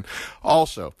weekend.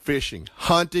 Also, fishing,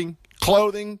 hunting,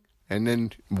 clothing, and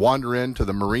then wander into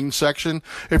the marine section.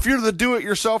 If you're the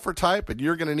do-it-yourselfer type and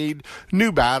you're going to need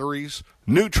new batteries,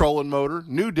 new trolling motor,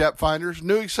 new depth finders,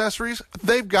 new accessories,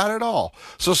 they've got it all.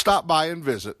 So stop by and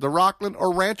visit the Rockland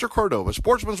or Rancho Cordova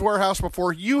Sportsman's Warehouse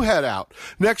before you head out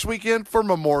next weekend for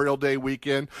Memorial Day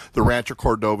weekend. The Rancho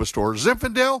Cordova store,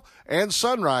 Zinfandel and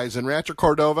Sunrise in Rancho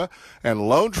Cordova, and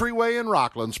Lone Tree Way in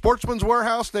Rockland. Sportsman's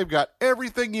Warehouse, they've got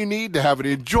everything you need to have an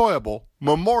enjoyable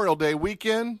Memorial Day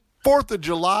weekend. 4th of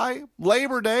July,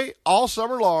 Labor Day, all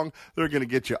summer long, they're going to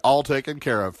get you all taken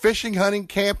care of. Fishing, hunting,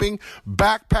 camping,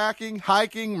 backpacking,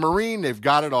 hiking, marine, they've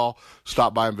got it all.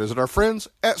 Stop by and visit our friends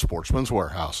at Sportsman's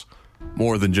Warehouse.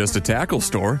 More than just a tackle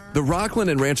store, the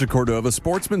Rockland and Rancho Cordova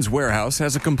Sportsman's Warehouse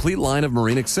has a complete line of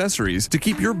marine accessories to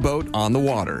keep your boat on the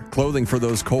water. Clothing for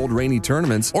those cold, rainy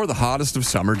tournaments or the hottest of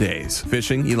summer days.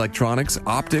 Fishing, electronics,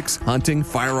 optics, hunting,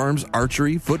 firearms,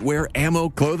 archery, footwear, ammo,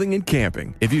 clothing, and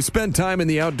camping. If you spend time in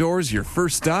the outdoors, your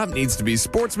first stop needs to be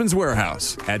Sportsman's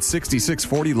Warehouse at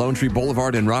 6640 Lone Tree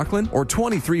Boulevard in Rockland or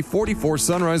 2344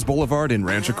 Sunrise Boulevard in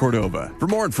Rancho Cordova. For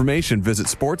more information, visit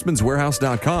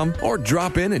sportsmanswarehouse.com or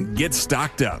drop in and get get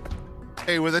stocked up.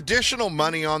 Hey, with additional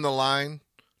money on the line,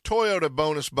 Toyota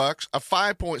bonus bucks, a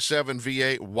 5.7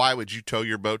 V8, why would you tow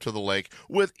your boat to the lake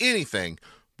with anything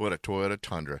but a Toyota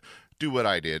Tundra? Do what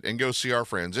I did and go see our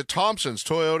friends at Thompson's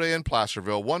Toyota in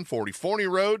Placerville, 140 Forney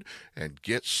Road, and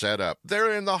get set up.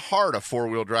 They're in the heart of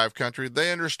four-wheel drive country.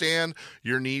 They understand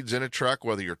your needs in a truck,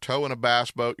 whether you're towing a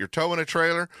bass boat, you're towing a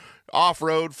trailer,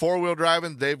 off-road, four-wheel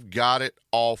driving, they've got it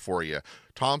all for you.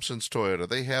 Thompson's Toyota,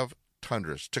 they have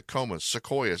Tundras, Tacomas,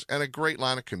 Sequoias, and a great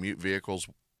line of commute vehicles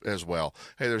as well.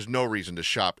 Hey, there's no reason to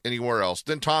shop anywhere else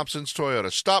than Thompson's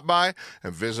Toyota. Stop by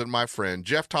and visit my friend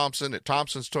Jeff Thompson at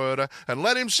Thompson's Toyota and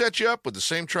let him set you up with the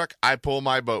same truck I pull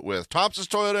my boat with. Thompson's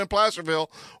Toyota in Placerville,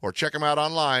 or check him out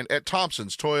online at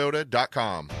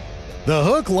thompsonstoyota.com. The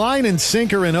Hook, Line, and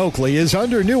Sinker in Oakley is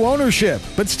under new ownership,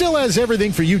 but still has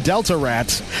everything for you Delta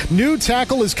rats. New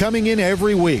tackle is coming in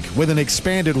every week with an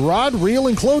expanded rod, reel,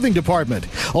 and clothing department,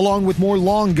 along with more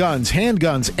long guns,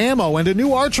 handguns, ammo, and a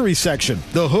new archery section.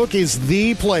 The Hook is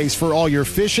the place for all your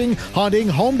fishing, hunting,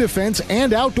 home defense,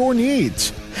 and outdoor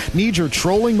needs. Need your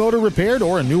trolling motor repaired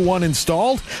or a new one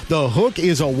installed? The Hook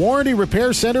is a warranty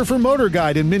repair center for Motor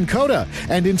Guide in Minn Kota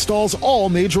and installs all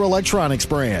major electronics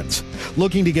brands.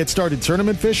 Looking to get started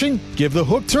tournament fishing? Give the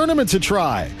Hook Tournaments a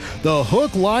try. The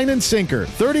Hook, Line, and Sinker,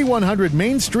 3100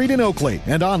 Main Street in Oakley,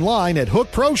 and online at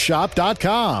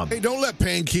hookproshop.com. Hey, don't let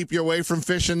pain keep you away from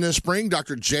fishing this spring.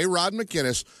 Dr. J. Rod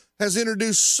McInnes has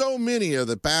introduced so many of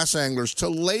the bass anglers to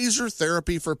laser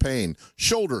therapy for pain.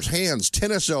 Shoulders, hands,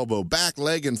 tennis elbow, back,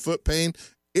 leg, and foot pain.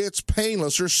 It's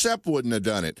painless, or Sepp wouldn't have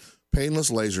done it. Painless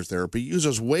laser therapy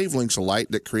uses wavelengths of light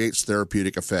that creates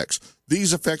therapeutic effects.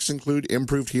 These effects include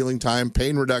improved healing time,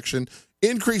 pain reduction,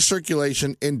 increased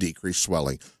circulation, and decreased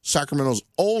swelling. Sacramento's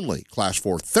only Class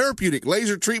 4 therapeutic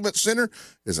laser treatment center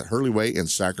is at Hurley Way in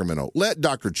Sacramento. Let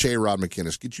Dr. J. Rod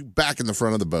McInnes get you back in the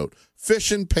front of the boat.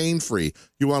 Fishing pain-free.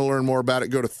 You want to learn more about it?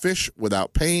 Go to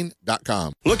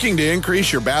fishwithoutpain.com. Looking to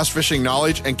increase your bass fishing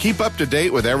knowledge and keep up to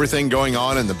date with everything going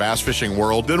on in the bass fishing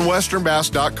world? Then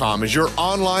westernbass.com is your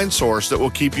online source that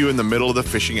will keep you in the middle of the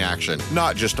fishing action,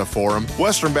 not just a forum.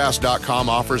 Westernbass.com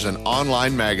offers an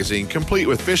online magazine complete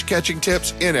with fish catching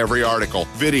tips in every article,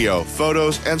 video,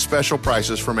 photos, and special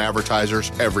prices from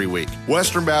advertisers every week.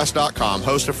 Westernbass.com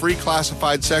hosts a free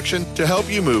classified section to help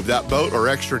you move that boat or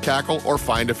extra tackle or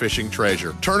find a fishing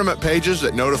treasure. Tournament pages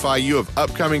that notify you of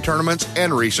upcoming tournaments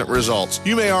and recent results.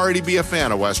 You may already be a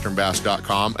fan of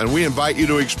westernbass.com, and we invite you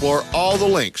to explore all the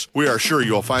links. We are sure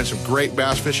you'll find some great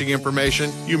bass fishing information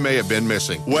you may have been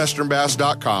missing.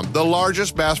 Westernbass.com, the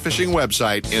largest bass fishing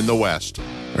website in the West.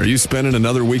 Are you spending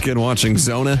another weekend watching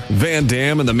Zona, Van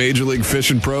Dam, and the Major League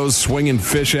Fishing pros swinging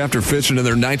fish after fishing in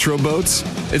their nitro boats?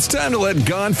 It's time to let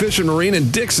Gone Fishing Marine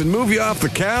and Dixon move you off the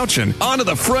couch and onto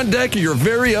the front deck of your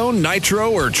very own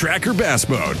nitro or tracker bass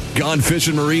boat. Gone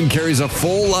Fishing Marine carries a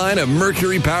full line of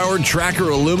mercury-powered tracker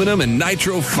aluminum and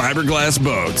nitro fiberglass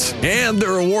boats. And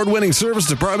their award-winning service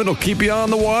department will keep you on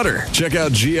the water. Check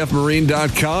out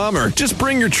gfmarine.com or just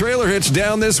bring your trailer hitch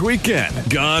down this weekend.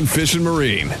 Gone Fishing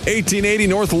Marine, 1880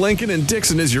 North Lincoln, and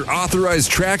Dixon is your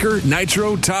authorized tracker,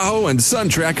 nitro, Tahoe, and Sun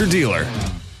Tracker dealer.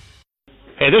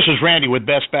 Hey, this is Randy with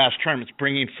Best Bass Tournaments,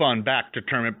 bringing fun back to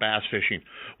tournament bass fishing.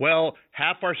 Well,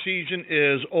 half our season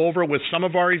is over with some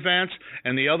of our events,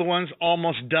 and the other one's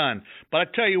almost done. But I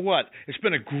tell you what, it's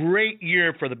been a great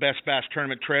year for the Best Bass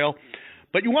Tournament Trail.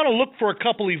 But you want to look for a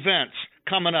couple events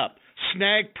coming up.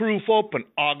 Snag Proof Open,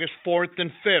 August 4th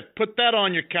and 5th. Put that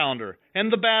on your calendar.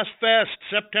 And the Bass Fest,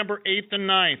 September 8th and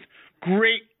 9th.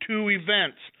 Great 2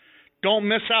 events. Don't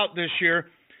miss out this year.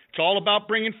 It's all about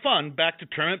bringing fun back to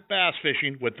tournament bass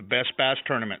fishing with the Best Bass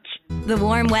Tournaments. The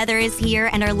warm weather is here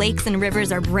and our lakes and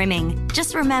rivers are brimming.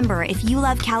 Just remember, if you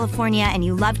love California and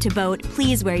you love to boat,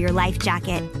 please wear your life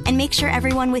jacket. And make sure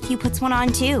everyone with you puts one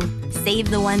on too.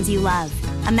 Save the ones you love.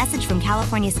 A message from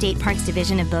California State Parks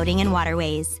Division of Boating and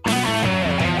Waterways.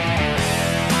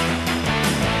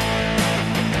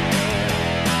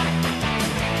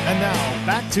 And now,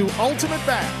 back to Ultimate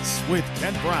Bass with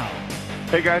Kent Brown.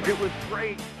 Hey, guys, it was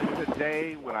great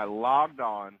today when I logged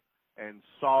on and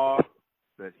saw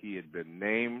that he had been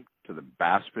named to the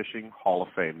Bass Fishing Hall of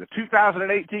Fame. The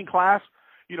 2018 class,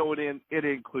 you know, it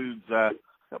includes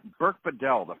Burke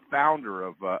Bedell, the founder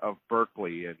of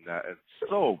Berkeley, and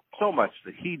so much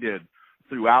that he did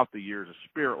throughout the years of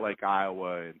Spirit Lake,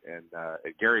 Iowa, and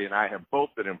Gary and I have both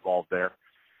been involved there.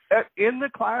 In the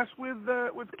class with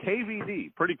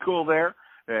KVD, pretty cool there,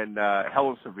 and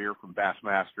Helen Severe from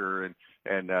Bassmaster,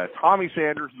 and Tommy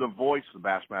Sanders, the voice of the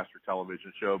Bassmaster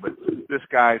television show. But this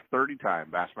guy,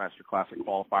 30-time Bassmaster Classic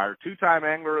qualifier, 2-time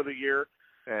Angler of the Year,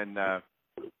 and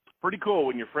pretty cool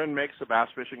when your friend makes the Bass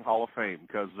Fishing Hall of Fame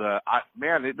because,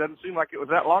 it doesn't seem like it was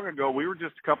that long ago. We were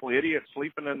just a couple of idiots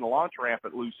sleeping in the launch ramp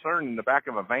at Lucerne in the back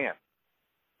of a van.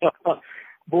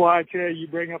 Boy, I tell you, you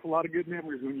bring up a lot of good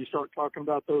memories when you start talking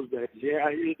about those days. Yeah,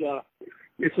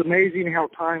 it's amazing how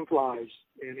time flies,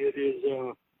 and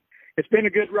it's been a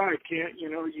good ride, Kent. You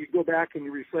know, you go back and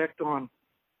you reflect on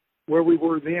where we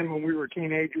were then when we were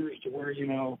teenagers to where, you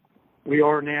know, we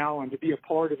are now, and to be a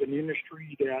part of an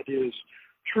industry that is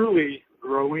truly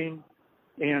growing,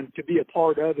 and to be a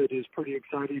part of it is pretty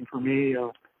exciting for me.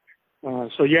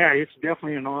 So yeah, it's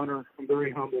definitely an honor. I'm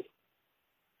very humbled.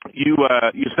 You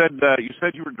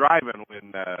said you were driving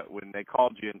when they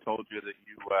called you and told you that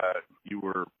you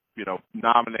were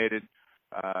nominated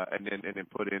and then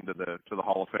put into the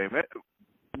Hall of Fame.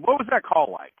 What was that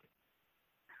call like?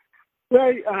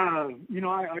 Well,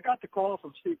 I got the call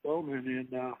from Steve Bowman,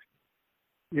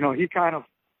 and he kind of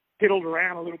fiddled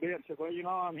around a little bit and said, well,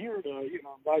 I'm here to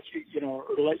invite you, or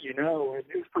to let you know, and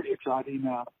it was pretty exciting.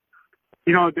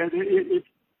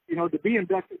 To be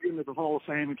inducted into the Hall of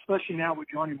Fame, especially now what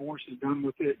Johnny Morse has done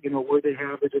with it, where they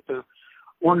have it at the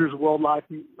Wonders of Wildlife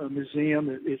Museum,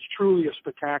 it's truly a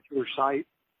spectacular site.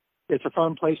 It's a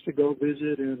fun place to go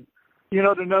visit, and,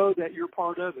 to know that you're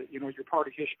part of it, you're part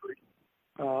of history,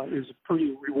 is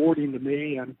pretty rewarding to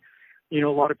me. And, a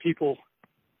lot of people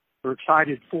are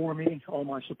excited for me, all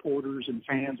my supporters and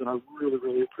fans, and I really,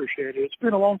 really appreciate it. It's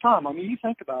been a long time. I mean, you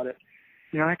think about it.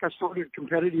 I think I started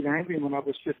competitive angling when I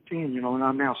was 15, and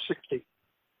I'm now 60.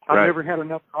 I've Right. never had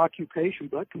enough occupation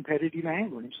but competitive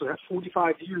angling. So that's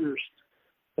 45 years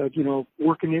of,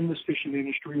 working in this fishing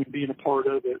industry and being a part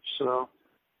of it. So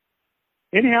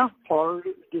anyhow,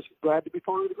 just glad to be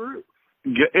part of the group.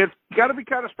 It's got to be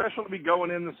kind of special to be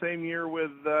going in the same year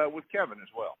with Kevin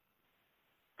as well.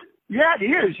 Yeah, it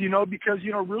is, because,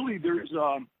 really there's,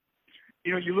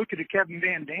 you look at a Kevin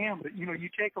Van Dam, but, you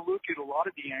take a look at a lot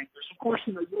of the anglers. Of course,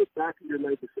 you look back at your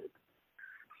legacy.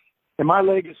 And my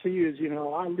legacy is,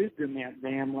 I lived in that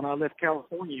dam when I left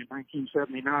California in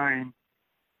 1979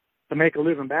 to make a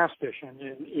living bass fishing.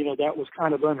 And, that was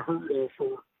kind of unheard of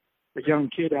for a young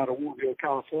kid out of Warville,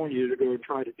 California to go and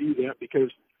try to do that because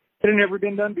it had never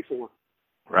been done before.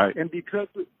 Right. And because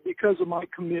of my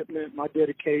commitment, my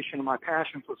dedication, and my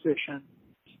passion for fishing,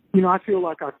 I feel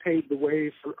like I've paved the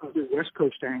way for other West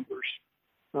Coast anglers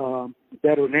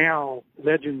that are now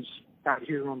legends out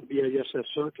here on the BASS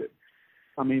circuit.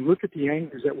 I mean, look at the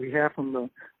anglers that we have from the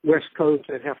West Coast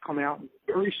that have come out and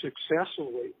very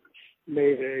successfully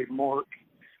made a mark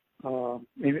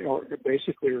and are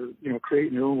basically are,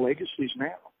 creating their own legacies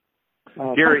now.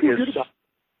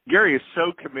 Gary is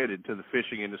so committed to the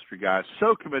fishing industry, guys.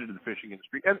 So committed to the fishing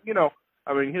industry, and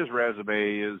his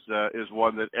resume is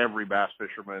one that every bass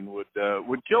fisherman would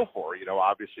kill for.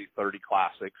 Obviously 30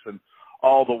 classics and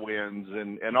all the wins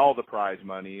and all the prize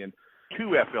money and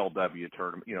 2 FLW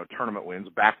tournament wins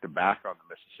back to back on the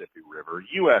Mississippi River,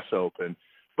 U.S. Open.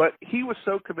 But he was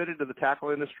so committed to the tackle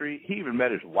industry, he even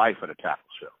met his wife at a tackle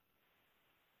show.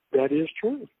 That is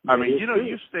true.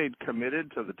 You stayed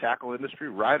committed to the tackle industry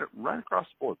right across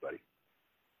the board, buddy.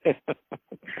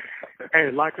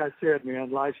 Hey, like I said,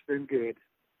 man, life's been good.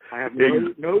 I have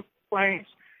no complaints.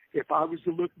 If I was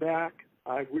to look back,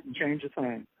 I wouldn't change a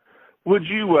thing. Would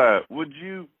you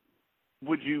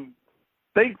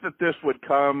think that this would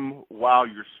come while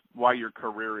your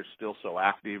career is still so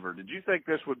active, or did you think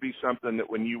this would be something that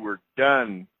when you were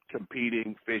done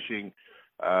competing, fishing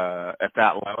at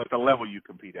that level, at the level you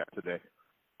compete at today,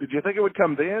 did you think it would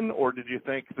come then, or did you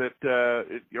think that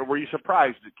were you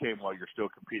surprised it came while you're still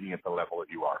competing at the level that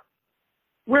you are?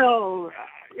 Well,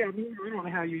 I don't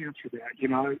know how you answer that.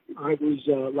 I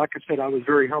was, like I said, I was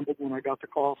very humbled when I got the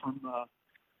call from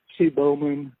Steve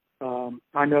Bowman.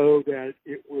 I know that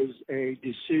it was a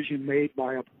decision made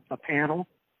by a panel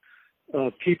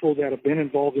of people that have been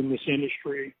involved in this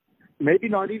industry, maybe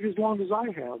not even as long as I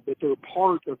have, but they're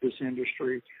part of this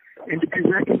industry. And to be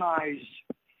recognized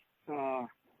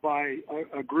by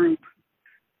a group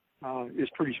is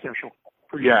pretty special.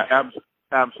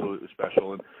 Absolutely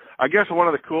special. And I guess one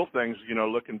of the cool things,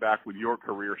 looking back with your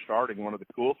career starting, one of the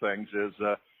cool things is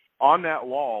on that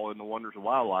wall in the Wonders of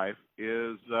Wildlife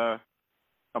is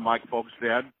a Mike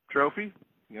Folkestad trophy,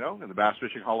 in the Bass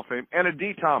Fishing Hall of Fame, and a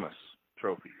D. Thomas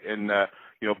trophy. And,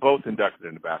 both inducted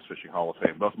in the Bass Fishing Hall of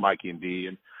Fame, both Mikey and D.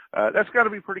 And that's got to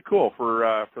be pretty cool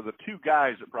for the two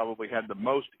guys that probably had the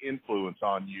most influence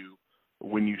on you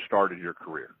when you started your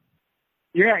career.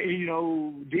 Yeah,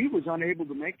 Dee was unable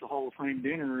to make the Hall of Fame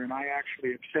dinner, and I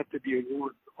actually accepted the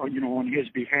award, on his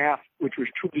behalf, which was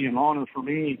truly an honor for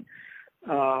me.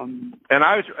 And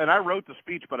I wrote the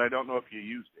speech, but I don't know if you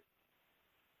used it.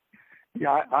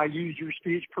 Yeah, I use your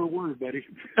speech per word, buddy.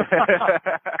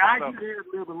 I can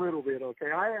ad-lib a little bit,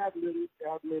 okay? I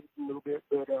ad-lib a little bit,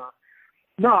 but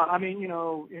no, I mean, you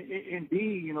know, and D,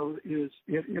 you know, is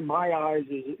in my eyes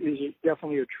is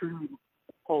definitely a true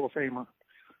Hall of Famer.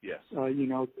 Yes. You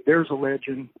know, there's a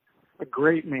legend, a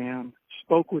great man.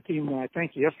 Spoke with him, I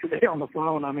think, yesterday on the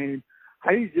phone. I mean,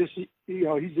 he's just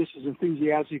as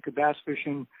enthusiastic about bass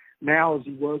fishing now as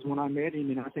he was when I met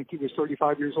him, and I think he was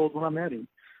 35 years old when I met him.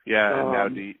 Yeah,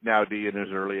 and now D in his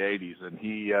early 80s, and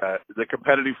he the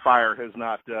competitive fire has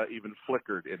not even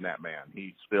flickered in that man.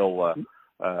 He's still,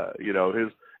 you know,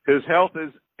 his health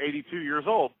is 82 years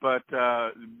old, but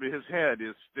his head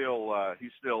is still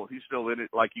he's still in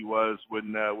it like he was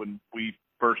when we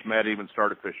first met him and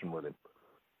started fishing with him.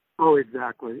 Oh,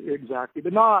 exactly.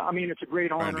 But no, I mean, it's a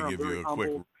great honor. Trying to give I'm very you a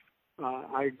humbled. quick.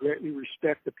 I greatly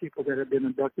respect the people that have been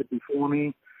inducted before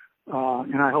me,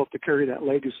 and I hope to carry that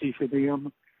legacy for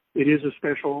them. It is a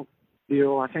special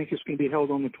deal. I think it's going to be held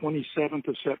on the 27th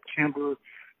of September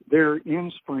there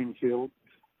in Springfield.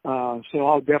 So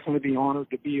I'll definitely be honored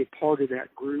to be a part of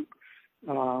that group.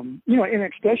 You know, and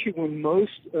especially when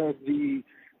most of the,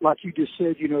 like you just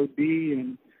said, you know, D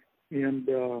and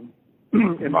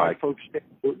my folks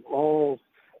were all,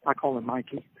 I call him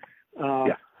Mikey,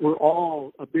 were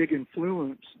all a big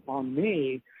influence on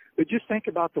me. But just think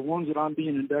about the ones that I'm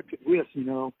being inducted with, you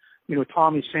know,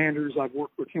 Tommy Sanders, I've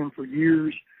worked with him for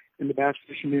years in the bass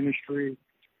fishing industry.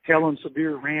 Helen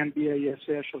Severe ran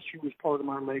BASS, so she was part of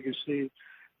my legacy.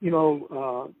 You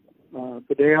know,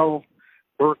 Breazeale,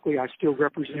 Berkeley, I still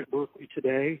represent Berkeley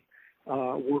today.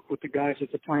 Work with the guys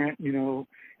at the plant, you know,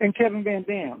 and Kevin Van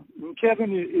Dam.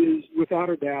 Kevin is, without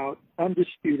a doubt,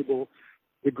 undisputable,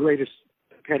 the greatest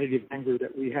competitive angler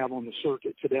that we have on the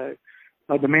circuit today.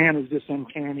 The man is just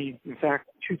uncanny. In fact,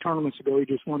 2 tournaments ago, he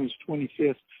just won his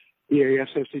 25th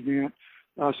BASS event.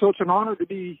 So it's an honor to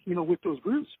be, you know, with those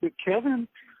groups. But Kevin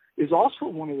is also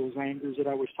one of those anglers that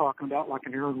I was talking about, like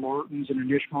an Aaron Martins and an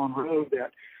Ish Monroe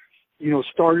that, you know,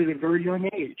 started at a very young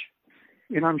age.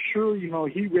 And I'm sure, you know,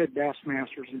 he read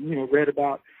Bassmasters and, you know, read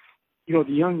about, you know,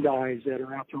 the young guys that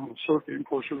are out there on the circuit. And of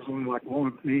course, there was only like one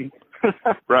of me.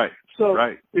 Right. So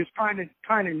right. It's kind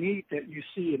of neat that you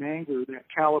see an angler that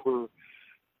caliber.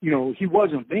 You know, he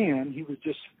wasn't then. He was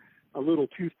just a little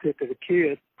toothpick of a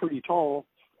kid, pretty tall,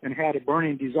 and had a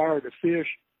burning desire to fish,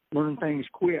 learn things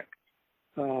quick.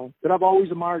 But I've always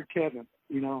admired Kevin,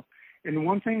 you know. And the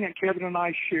one thing that Kevin and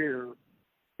I share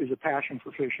is a passion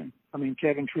for fishing. I mean,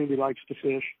 Kevin truly likes to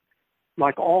fish,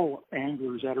 like all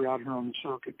anglers that are out here on the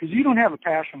circuit. Because you don't have a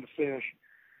passion to fish,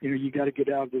 you know, you got to get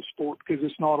out of this sport because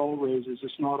it's not all roses.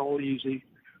 It's not all easy.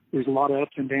 There's a lot of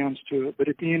ups and downs to it. But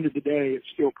at the end of the day, it's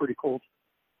still pretty cool.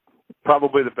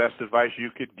 Probably the best advice you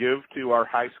could give to our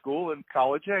high school and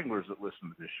college anglers that listen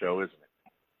to this show, isn't it?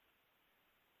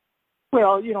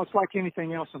 Well, you know, it's like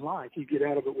anything else in life. You get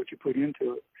out of it what you put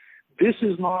into it. This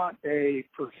is not a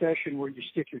profession where you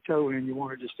stick your toe in, you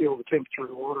want to distill the temperature of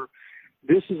the water.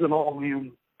 This is an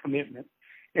all-in commitment.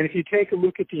 And if you take a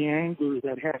look at the anglers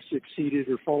that have succeeded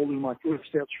or followed in my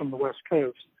footsteps from the West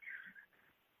Coast,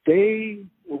 they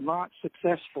were not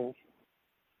successful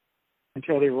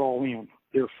until they were all in.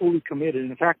 They're fully committed.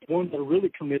 And in fact, the ones that are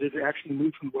really committed actually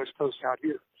moved from the West Coast out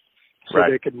here so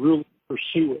they could really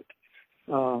pursue it.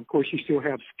 Of course, you still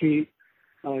have Skeet.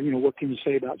 You know, what can you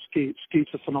say about Skeet?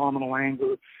 Skeet's a phenomenal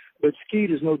angler, but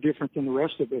Skeet is no different than the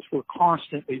rest of us. We're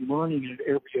constantly learning at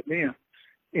every event.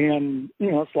 And,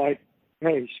 you know, it's like,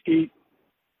 hey, Skeet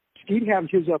has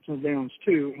his ups and downs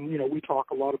too. And, you know, we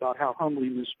talk a lot about how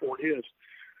humbling this sport is.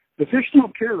 The fish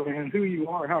don't care, man, who you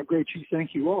are, how great you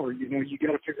think you are. You know, you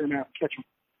got to figure them out and catch them.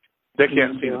 They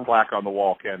can't see the plaque on the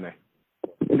wall, can they?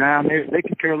 Nah, they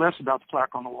can care less about the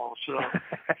plaque on the wall. So,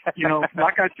 you know,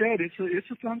 like I said,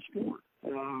 it's a fun sport.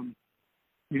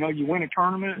 You know, you win a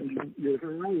tournament and you're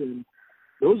hurt, and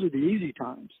those are the easy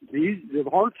times. The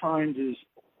hard times is,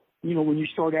 you know, when you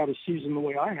start out a season the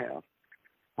way I have.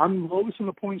 I'm the lowest in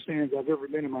the point stands I've ever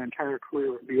been in my entire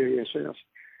career at BASS.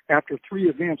 After 3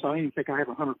 events, I don't even think I have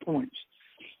 100 points.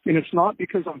 And it's not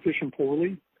because I'm fishing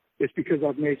poorly. It's because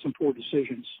I've made some poor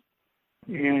decisions.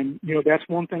 And, you know, that's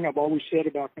one thing I've always said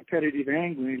about competitive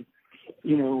angling.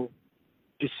 You know,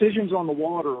 decisions on the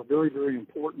water are very, very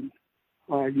important.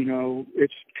 You know,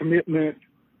 it's commitment.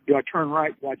 Do I turn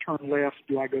right? Do I turn left?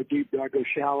 Do I go deep? Do I go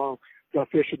shallow? Do I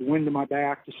fish with the wind in my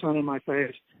back, the sun in my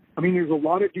face? I mean, there's a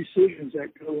lot of decisions that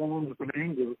go on with an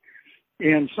angler.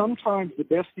 And sometimes the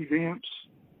best events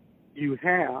you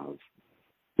have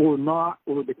or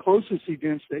the closest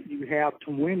events that you have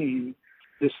to winning,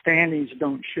 the standings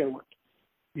don't show it.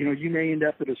 You know, you may end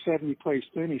up at a 70-place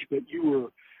finish, but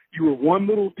you you were one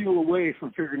little deal away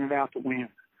from figuring it out to win.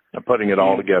 And putting it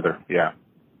all together, yeah.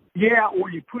 Yeah, or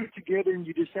you put it together and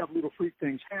you just have little freak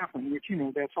things happen, which,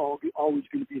 that's always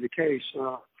going to be the case.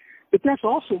 But that's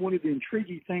also one of the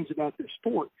intriguing things about this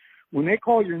sport. When they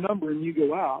call your number and you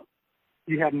go out,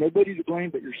 you have nobody to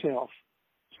blame but yourself.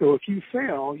 So if you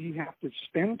fail, you have to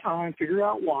spend time, figure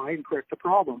out why, and correct the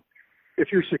problem. If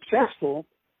you're successful,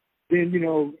 then,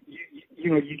 you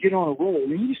get on a roll.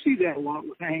 And you see that a lot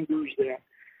with anglers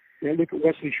that look at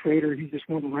Wesley Schrader. He just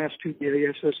won the last 2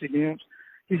 ASS events.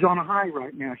 He's on a high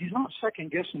right now. He's not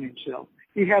second-guessing himself.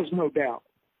 He has no doubt.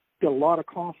 Got a lot of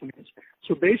confidence.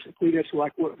 So basically, that's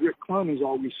like what Rick Klein has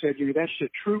always said. That's the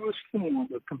truest form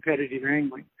of competitive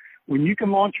angling. When you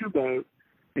can launch your boat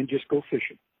and just go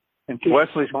fishing. And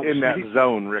Wesley's in that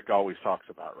zone Rick always talks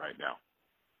about right now.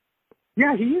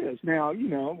 Yeah, he is. Now,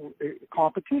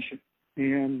 competition.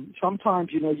 And sometimes,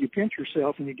 you pinch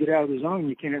yourself and you get out of the zone and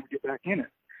you can't ever get back in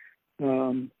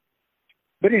it.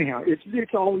 But anyhow,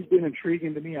 it's always been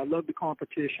intriguing to me. I love the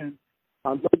competition.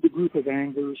 I love the group of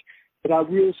anglers. But I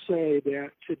will say that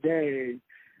today,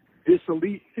 this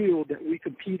elite field that we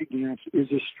compete against is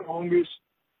the strongest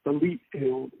elite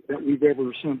field that we've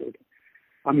ever assembled.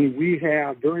 I mean, we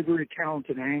have very, very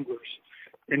talented anglers.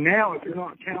 And now, if you're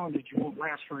not talented, you won't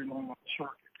last very long on the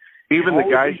circuit. Even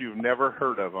the guys you've never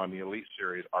heard of on the Elite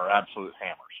Series are absolute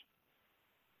hammers.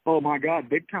 Oh, my God,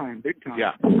 big time, big time.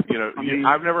 Yeah,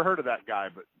 I've never heard of that guy,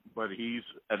 but he's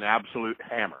an absolute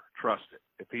hammer. Trust it.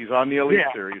 If he's on the Elite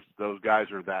Series, those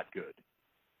guys are that good.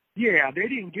 Yeah, they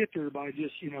didn't get there by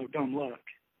just, dumb luck.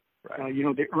 Right.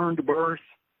 They earned a berth.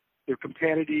 They're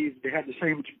competitive. They have the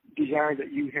same desire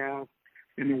that you have,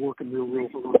 and they're working real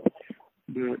hard.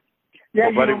 But, yeah,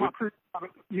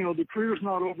 the career's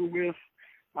not over with.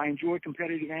 I enjoy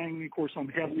competitive angling. Of course, I'm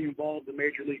heavily involved in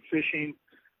Major League Fishing,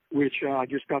 which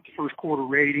just got the first quarter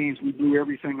ratings. We blew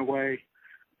everything away.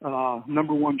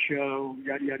 #1 show,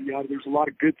 yada, yada, yada. There's a lot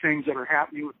of good things that are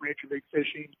happening with Major League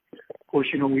Fishing. Of course,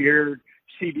 we aired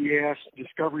CBS,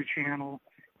 Discovery Channel,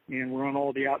 and we're on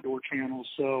all the outdoor channels.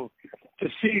 So to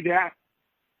see that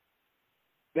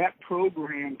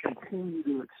program continue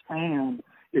to expand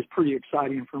is pretty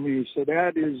exciting for me. So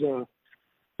that is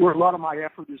where a lot of my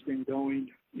effort has been going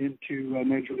into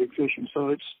Major League Fishing. So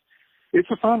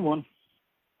it's a fun one.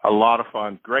 A lot of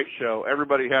fun. Great show.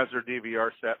 Everybody has their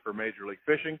DVR set for Major League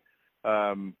Fishing.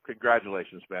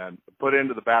 Congratulations, man. Put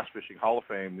into the Bass Fishing Hall of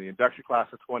Fame, the induction class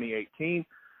of 2018,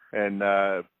 and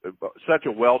such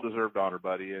a well-deserved honor,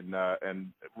 buddy, and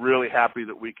really happy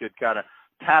that we could kind of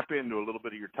tap into a little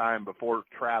bit of your time before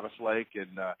Travis Lake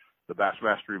and the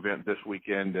Bassmaster event this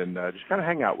weekend, and just kind of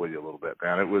hang out with you a little bit,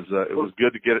 man. It was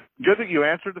good to get it. Good that you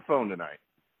answered the phone tonight.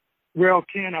 Well,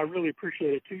 Ken, I really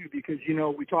appreciate it, too, because,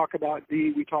 we talk about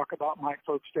Dee, we talk about Mike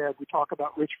Folkestad, we talk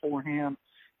about Rich Forehand,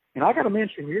 and I got to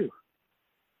mention you.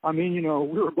 I mean, we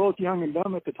were both young and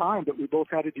dumb at the time, but we both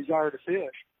had a desire to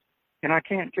fish. And I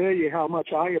can't tell you how much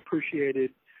I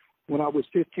appreciated when I was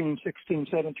 15, 16,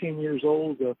 17 years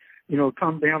old,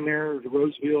 come down there to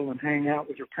Breazeale and hang out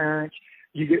with your parents.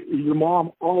 Your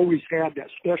mom always had that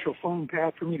special foam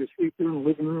pad for me to sleep through in the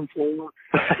living room floor.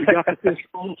 We got to fish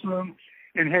Folsom.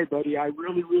 And, hey, buddy, I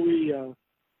really,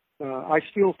 I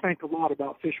still think a lot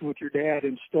about fishing with your dad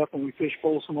and stuff when we fish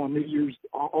Folsom on New Year's,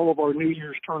 all of our New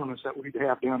Year's tournaments that we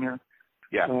have down there.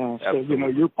 Yeah, so,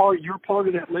 you're part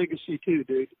of that legacy too,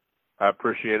 dude. I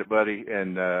appreciate it, buddy,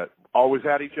 and always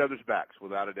had each other's backs,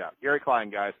 without a doubt. Gary Klein,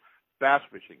 guys, Bass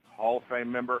Fishing Hall of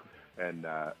Fame member and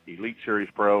Elite Series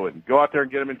pro, and go out there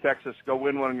and get him in Texas. Go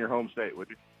win one in your home state, would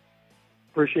you?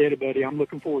 Appreciate it, buddy. I'm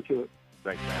looking forward to it.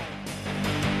 Thanks, man.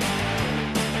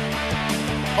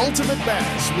 Ultimate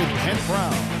Bass with Kent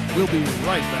Brown. We'll be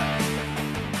right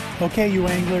back. Okay, you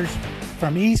anglers,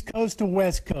 from East Coast to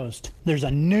West Coast, there's a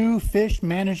new fish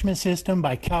management system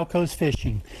by Cal Coast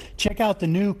Fishing. Check out the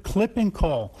new Clip and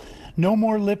Cull. No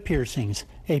more lip piercings.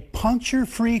 A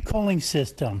puncture-free culling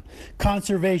system.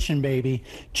 Conservation, baby.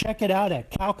 Check it out at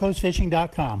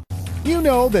calcoastfishing.com. You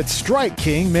know that Strike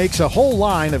King makes a whole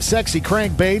line of sexy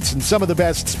crankbaits and some of the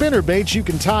best spinner baits you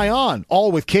can tie on,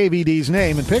 all with KVD's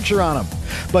name and picture on them.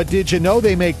 But did you know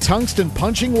they make tungsten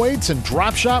punching weights and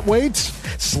drop shot weights?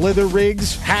 Slither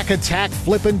rigs, hack attack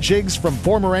flippin' jigs from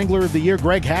former Angler of the Year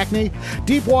Greg Hackney,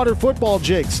 deep water football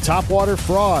jigs, topwater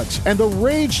frogs, and the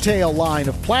Rage Tail line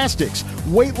of plastics,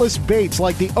 weightless baits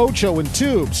like the Ocho and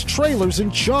tubes, trailers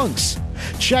and chunks.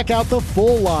 Check out the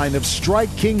full line of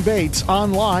Strike King baits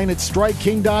online at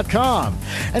StrikeKing.com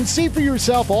and see for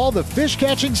yourself all the fish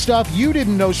catching stuff you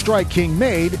didn't know Strike King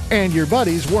made and your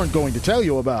buddies weren't going to tell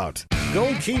you about.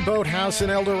 Gold Key Boathouse in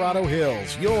El Dorado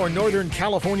Hills, your Northern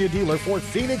California dealer for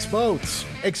Phoenix boats.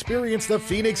 Experience the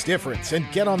Phoenix difference and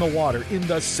get on the water in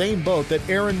the same boat that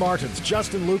Aaron Martins,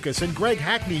 Justin Lucas, and Greg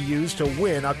Hackney used to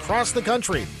win across the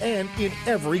country and in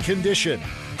every condition.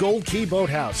 Gold Key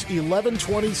Boathouse,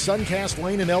 1120 Suncast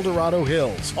Lane in El Dorado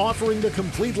Hills, offering the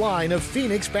complete line of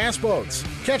Phoenix bass boats.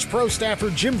 Catch pro staffer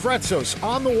Jim Vretzos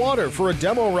on the water for a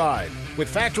demo ride. With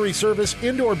factory service,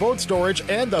 indoor boat storage,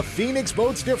 and the Phoenix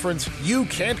Boats difference, you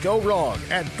can't go wrong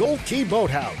at Gold Key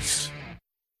Boathouse.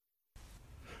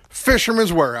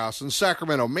 Fisherman's Warehouse in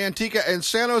Sacramento, Manteca, and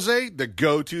San Jose, the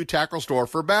go-to tackle store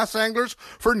for bass anglers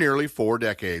for nearly 4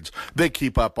 decades. They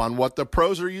keep up on what the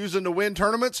pros are using to win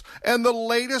tournaments and the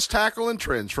latest tackle and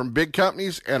trends from big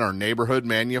companies and our neighborhood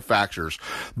manufacturers.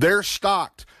 They're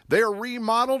stocked. They are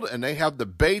remodeled, and they have the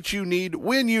baits you need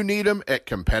when you need them at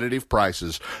competitive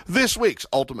prices. This week's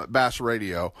Ultimate Bass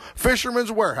Radio,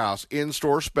 Fisherman's Warehouse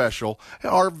in-store special,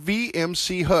 are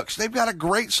VMC hooks. They've got a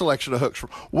great selection of hooks,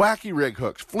 from wacky rig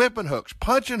hooks, flipping hooks,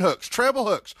 punching hooks, treble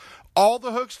hooks. All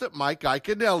the hooks that Mike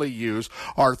Iaconelli use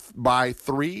are buy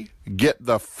 3, get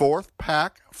the 4th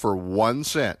pack for 1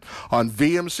 cent on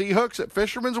VMC hooks at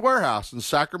Fisherman's Warehouse in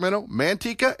Sacramento,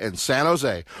 Manteca, and San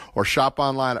Jose, or shop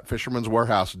online at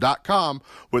fishermanswarehouse.com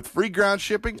with free ground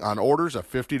shipping on orders of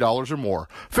 $50 or more.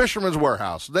 Fisherman's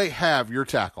Warehouse, they have your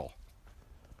tackle.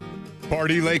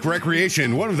 Party Lake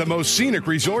Recreation, one of the most scenic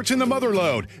resorts in the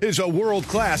Motherlode, is a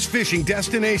world-class fishing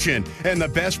destination. And the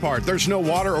best part, there's no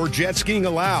water or jet skiing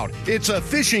allowed. It's a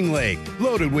fishing lake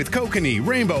loaded with kokanee,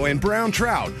 rainbow, and brown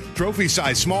trout,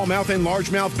 trophy-sized smallmouth and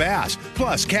largemouth bass,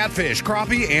 plus catfish,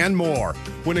 crappie, and more.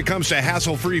 When it comes to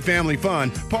hassle-free family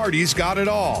fun, Party's got it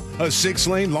all. A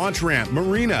 6-lane launch ramp,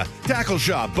 marina, tackle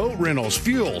shop, boat rentals,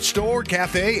 fuel, store,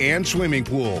 cafe, and swimming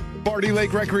pool. Party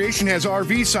Lake Recreation has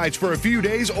RV sites for a few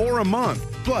days or a month,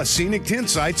 plus scenic tent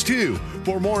sites too.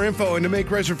 For more info and to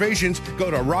make reservations,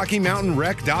 go to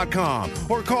RockyMountainRec.com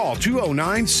or call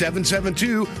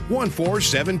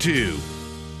 209-772-1472.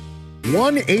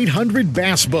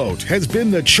 1-800-BASS Boat has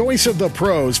been the choice of the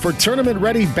pros for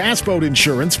tournament-ready bass boat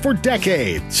insurance for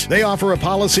decades. They offer a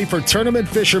policy for tournament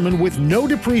fishermen with no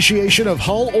depreciation of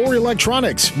hull or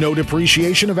electronics, no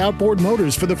depreciation of outboard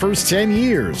motors for the first 10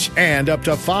 years, and up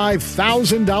to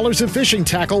 $5,000 of fishing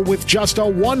tackle with just a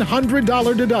 $100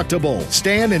 deductible.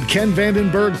 Stan and Ken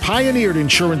Vandenberg pioneered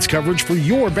insurance coverage for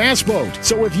your bass boat.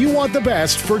 So if you want the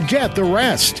best, forget the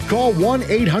rest. Call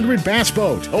 1-800-BASS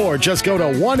Boat or just go to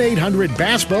 1-800-BASSBOAT.com.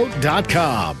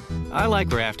 I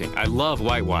like rafting. I love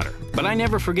whitewater. But I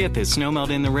never forget that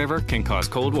snowmelt in the river can cause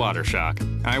cold water shock.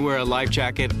 I wear a life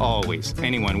jacket always.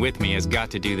 Anyone with me has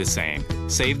got to do the same.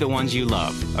 Save the ones you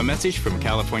love. A message from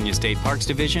California State Parks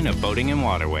Division of Boating and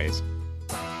Waterways.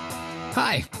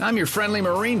 Hi, I'm your friendly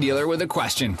marine dealer with a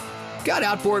question. Got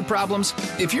outboard problems?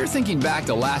 If you're thinking back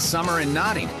to last summer and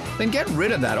nodding, then get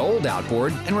rid of that old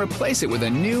outboard and replace it with a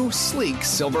new, sleek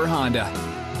silver Honda.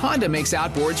 Honda makes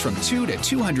outboards from 2 to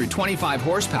 225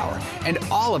 horsepower, and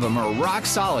all of them are rock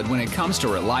solid when it comes to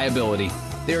reliability.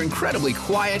 They're incredibly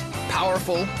quiet,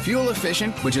 powerful, fuel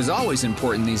efficient, which is always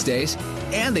important these days,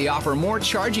 and they offer more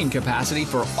charging capacity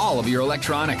for all of your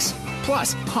electronics.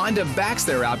 Plus, Honda backs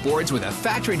their outboards with a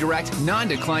factory-direct,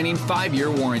 non-declining 5-year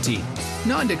warranty.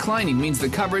 Non-declining means the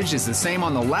coverage is the same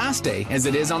on the last day as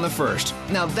it is on the first.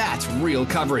 Now that's real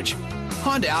coverage.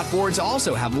 Honda outboards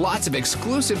also have lots of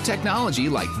exclusive technology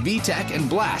like VTEC and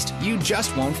Blast you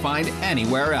just won't find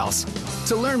anywhere else.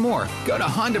 To learn more, go to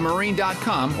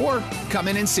HondaMarine.com or come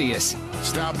in and see us.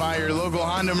 Stop by your local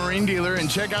Honda Marine dealer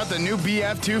and check out the new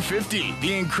BF250,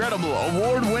 the incredible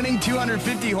award-winning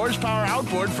 250 horsepower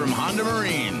outboard from Honda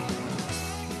Marine.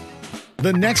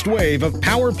 The next wave of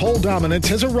power pole dominance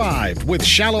has arrived with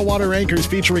shallow water anchors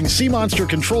featuring Sea Monster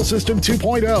Control System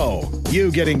 2.0.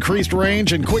 You get increased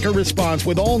range and quicker response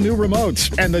with all new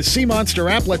remotes, and the Sea Monster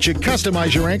app lets you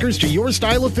customize your anchors to your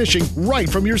style of fishing right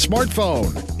from your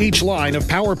smartphone. Each line of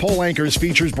power pole anchors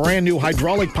features brand new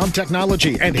hydraulic pump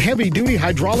technology and heavy-duty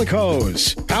hydraulic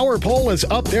hose. Power Pole has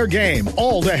upped their game,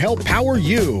 all to help power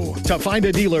you. To find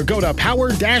a dealer, go to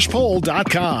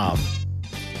power-pole.com.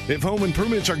 If home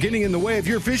improvements are getting in the way of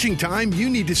your fishing time,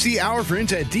 you need to see our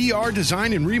friends at DR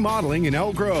Design and Remodeling in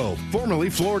Elk Grove.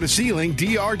 Formerly Floor to Ceiling,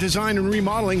 DR Design and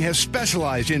Remodeling has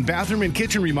specialized in bathroom and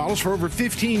kitchen remodels for over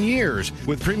 15 years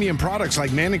with premium products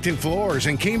like Mannington floors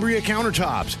and Cambria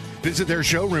countertops. Visit their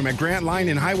showroom at Grant Line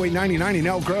and Highway 99 in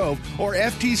Elk Grove or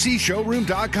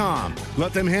ftcshowroom.com.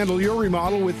 Let them handle your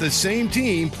remodel with the same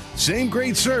team, same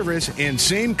great service, and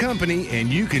same company, and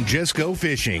you can just go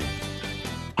fishing.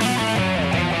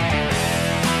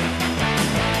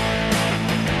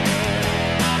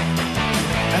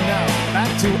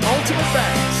 to Ultimate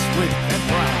Bass with Kent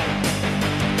Brown.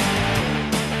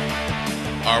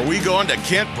 Are we going to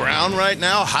Kent Brown right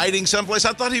now, hiding someplace?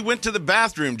 I thought he went to the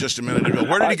bathroom just a minute ago.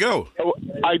 Where did he go?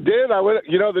 I did. I went.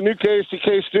 The new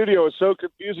KSTK studio is so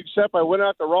confusing. Except I went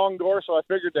out the wrong door, so I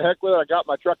figured the heck with it. I got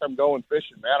my truck. I'm going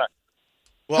fishing, man.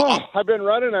 I've been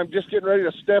running. I'm just getting ready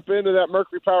to step into that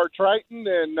Mercury-powered Triton,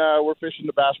 and we're fishing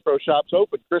the Bass Pro Shops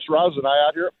Open. Chris Rouse and I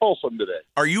out here at Folsom today.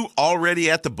 Are you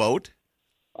already at the boat?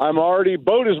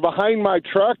 Boat is behind my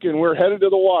truck, and we're headed to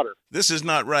the water. This is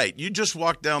not right. You just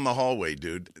walked down the hallway,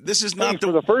 dude. This is not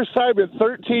For the first time in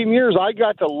 13 years, I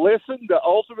got to listen to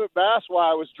Ultimate Bass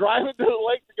while I was driving to the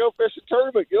lake to go fish a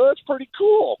tournament. That's pretty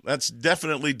cool. That's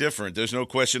definitely different. There's no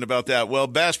question about that. Well,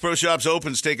 Bass Pro Shops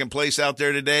Open's taking place out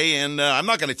there today, and I'm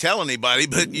not going to tell anybody,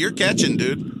 but you're catching,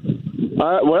 dude.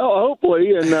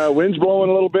 Hopefully, and wind's blowing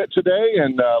a little bit today,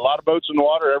 and a lot of boats in the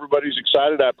water. Everybody's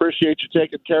excited. I appreciate you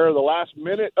taking care of the last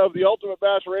minute of the Ultimate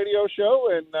Bass Radio Show,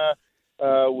 and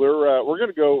we're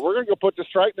gonna go put this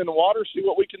Triton in the water, see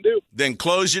what we can do. Then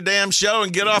close your damn show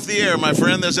and get off the air, my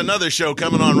friend. There's another show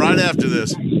coming on right after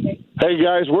this. Hey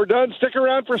guys, we're done. Stick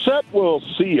around for SEP. We'll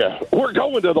see you. We're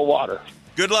going to the water.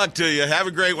 Good luck to you. Have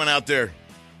a great one out there.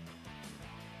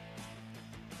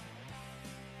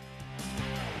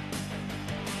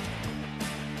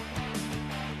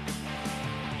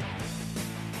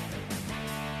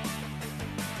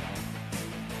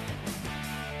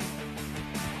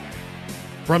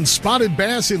 From spotted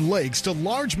bass in lakes to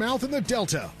largemouth in the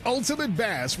Delta, Ultimate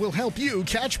Bass will help you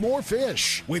catch more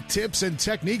fish. With tips and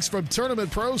techniques from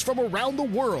tournament pros from around the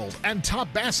world and top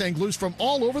bass anglers from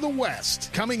all over the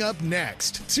West. Coming up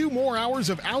next, 2 more hours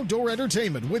of outdoor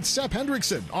entertainment with Sepp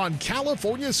Hendrickson on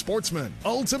California Sportsman.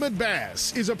 Ultimate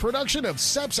Bass is a production of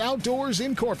Sepp's Outdoors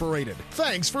Incorporated.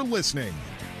 Thanks for listening.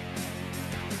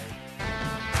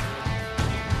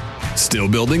 Still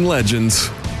building legends,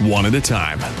 one at a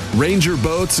time. Ranger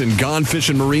Boats and Gone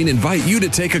Fishing Marine invite you to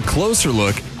take a closer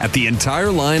look at the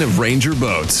entire line of Ranger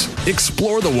boats.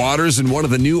 Explore the waters in one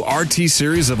of the new RT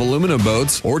series of aluminum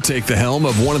boats, or take the helm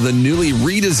of one of the newly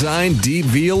redesigned Deep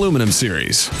V aluminum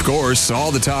series. Of course,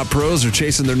 all the top pros are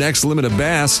chasing their next limit of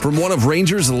bass from one of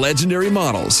Ranger's legendary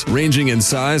models, ranging in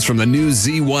size from the new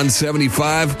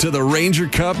Z175 to the Ranger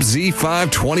Cup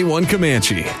Z521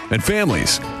 Comanche. And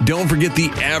families, don't forget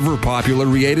the ever-popular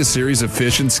Rieta series of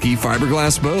fish and ski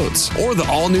fiberglass boats, or the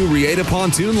all-new Rieta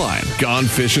pontoon line. Gone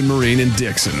Fishing Marine in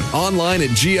Dixon. Online at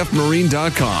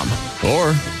gfmarine.com,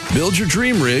 or build your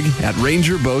dream rig at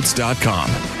rangerboats.com.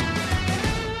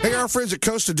 Hey, our friends at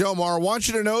Costa Del Mar want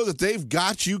you to know that they've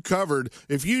got you covered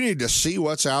if you need to see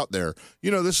what's out there.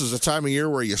 This is a time of year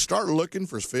where you start looking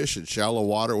for fish in shallow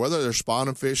water, whether they're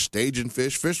spawning fish, staging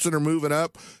fish that are moving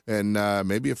up, and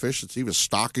maybe a fish that's even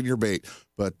stalking your bait.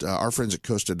 But our friends at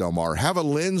Costa Del Mar have a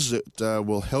lens that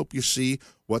will help you see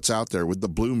what's out there with the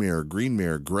blue mirror, green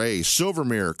mirror, gray, silver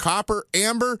mirror, copper,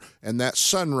 amber, and that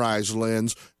sunrise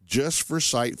lens just for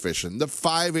sight fishing. The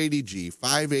 580G,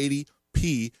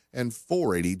 580P, and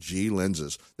 480G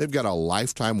lenses. They've got a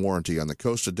lifetime warranty on the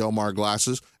Costa Del Mar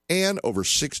glasses and over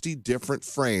 60 different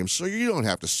frames, so you don't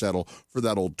have to settle for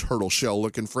that old turtle shell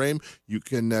looking frame. You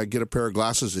can get a pair of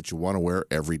glasses that you want to wear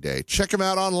every day. Check them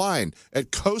out online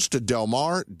at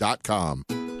costadelmar.com.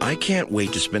 I can't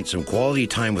wait to spend some quality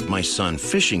time with my son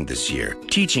fishing this year,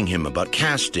 teaching him about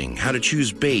casting, how to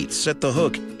choose baits, set the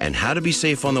hook, and how to be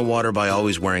safe on the water by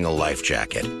always wearing a life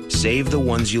jacket. Save the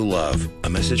ones you love. A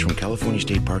message from California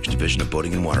State Parks Division of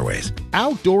Boating and Waterways.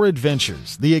 Outdoor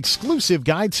Adventures, the exclusive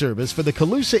guide service for the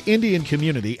Calusa Indian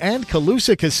community and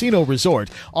Calusa Casino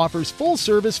Resort, offers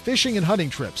full-service fishing and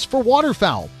hunting trips for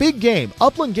waterfowl, big game,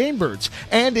 upland game birds,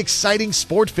 and exciting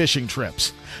sport fishing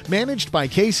trips. Managed by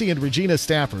Casey and Regina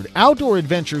Stafford, Outdoor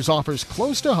Adventures offers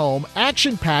close-to-home,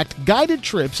 action-packed, guided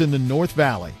trips in the North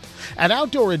Valley. At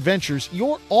Outdoor Adventures,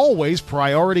 you're always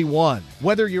priority one.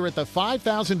 Whether you're at the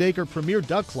 5,000-acre Premier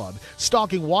Duck Club,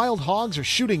 stalking wild hogs, or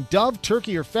shooting dove,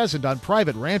 turkey, or pheasant on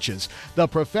private ranches, the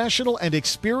professional and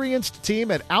experienced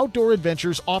team at Outdoor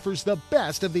Adventures offers the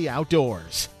best of the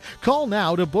outdoors. Call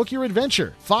now to book your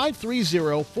adventure,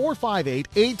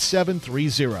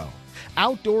 530-458-8730.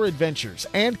 Outdoor Adventures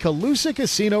and Calusa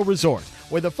Casino Resort,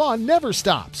 where the fun never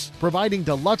stops, providing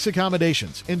deluxe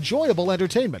accommodations, enjoyable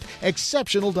entertainment,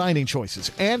 exceptional dining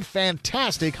choices, and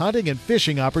fantastic hunting and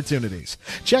fishing opportunities.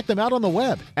 Check them out on the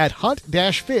web at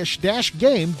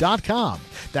hunt-fish-game.com.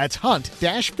 That's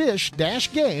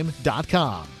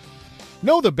hunt-fish-game.com.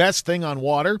 Know the best thing on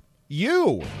water?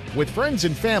 You! With friends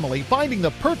and family, finding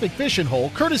the perfect fishing hole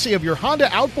courtesy of your Honda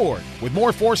Outboard. With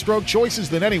more four-stroke choices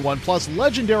than anyone, plus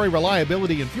legendary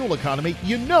reliability and fuel economy,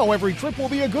 you know every trip will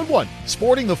be a good one.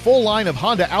 Sporting the full line of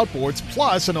Honda Outboards,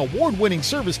 plus an award-winning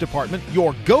service department,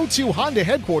 your go-to Honda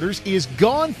headquarters is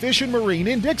Gone Fishin' Marine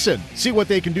in Dixon. See what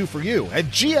they can do for you at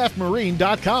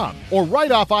gfmarine.com or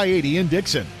right off I-80 in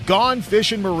Dixon. Gone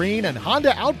Fishin' Marine and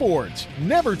Honda Outboards.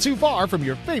 Never too far from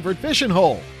your favorite fishing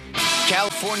hole.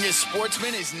 California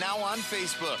Sportsman is now on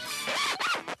Facebook.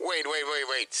 Wait.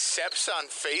 Sep's on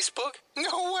Facebook?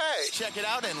 No way. Check it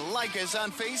out and like us on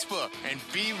Facebook. And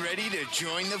be ready to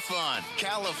join the fun.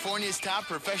 California's top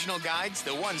professional guides,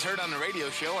 the ones heard on the radio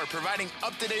show, are providing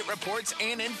up-to-date reports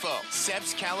and info.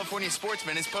 Sep's California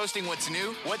Sportsman is posting what's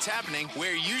new, what's happening,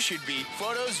 where you should be,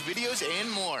 photos, videos, and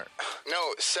more.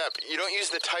 No, Sep, you don't use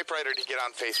the typewriter to get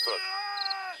on Facebook.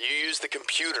 You use the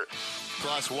computer.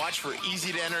 Plus, watch for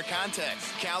easy-to-enter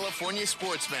contests. California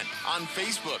Sportsman on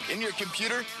Facebook, in your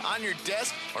computer, on your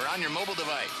desk, or on your mobile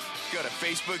device. Go to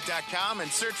Facebook.com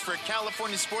and search for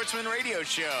California Sportsman Radio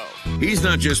Show. He's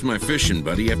not just my fishing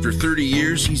buddy. After 30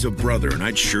 years, he's a brother, and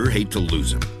I'd sure hate to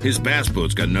lose him. His bass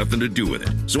boat's got nothing to do with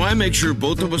it. So I make sure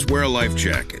both of us wear a life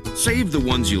jacket. Save the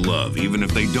ones you love, even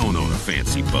if they don't own a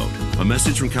fancy boat. A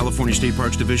message from California State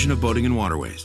Parks Division of Boating and Waterways.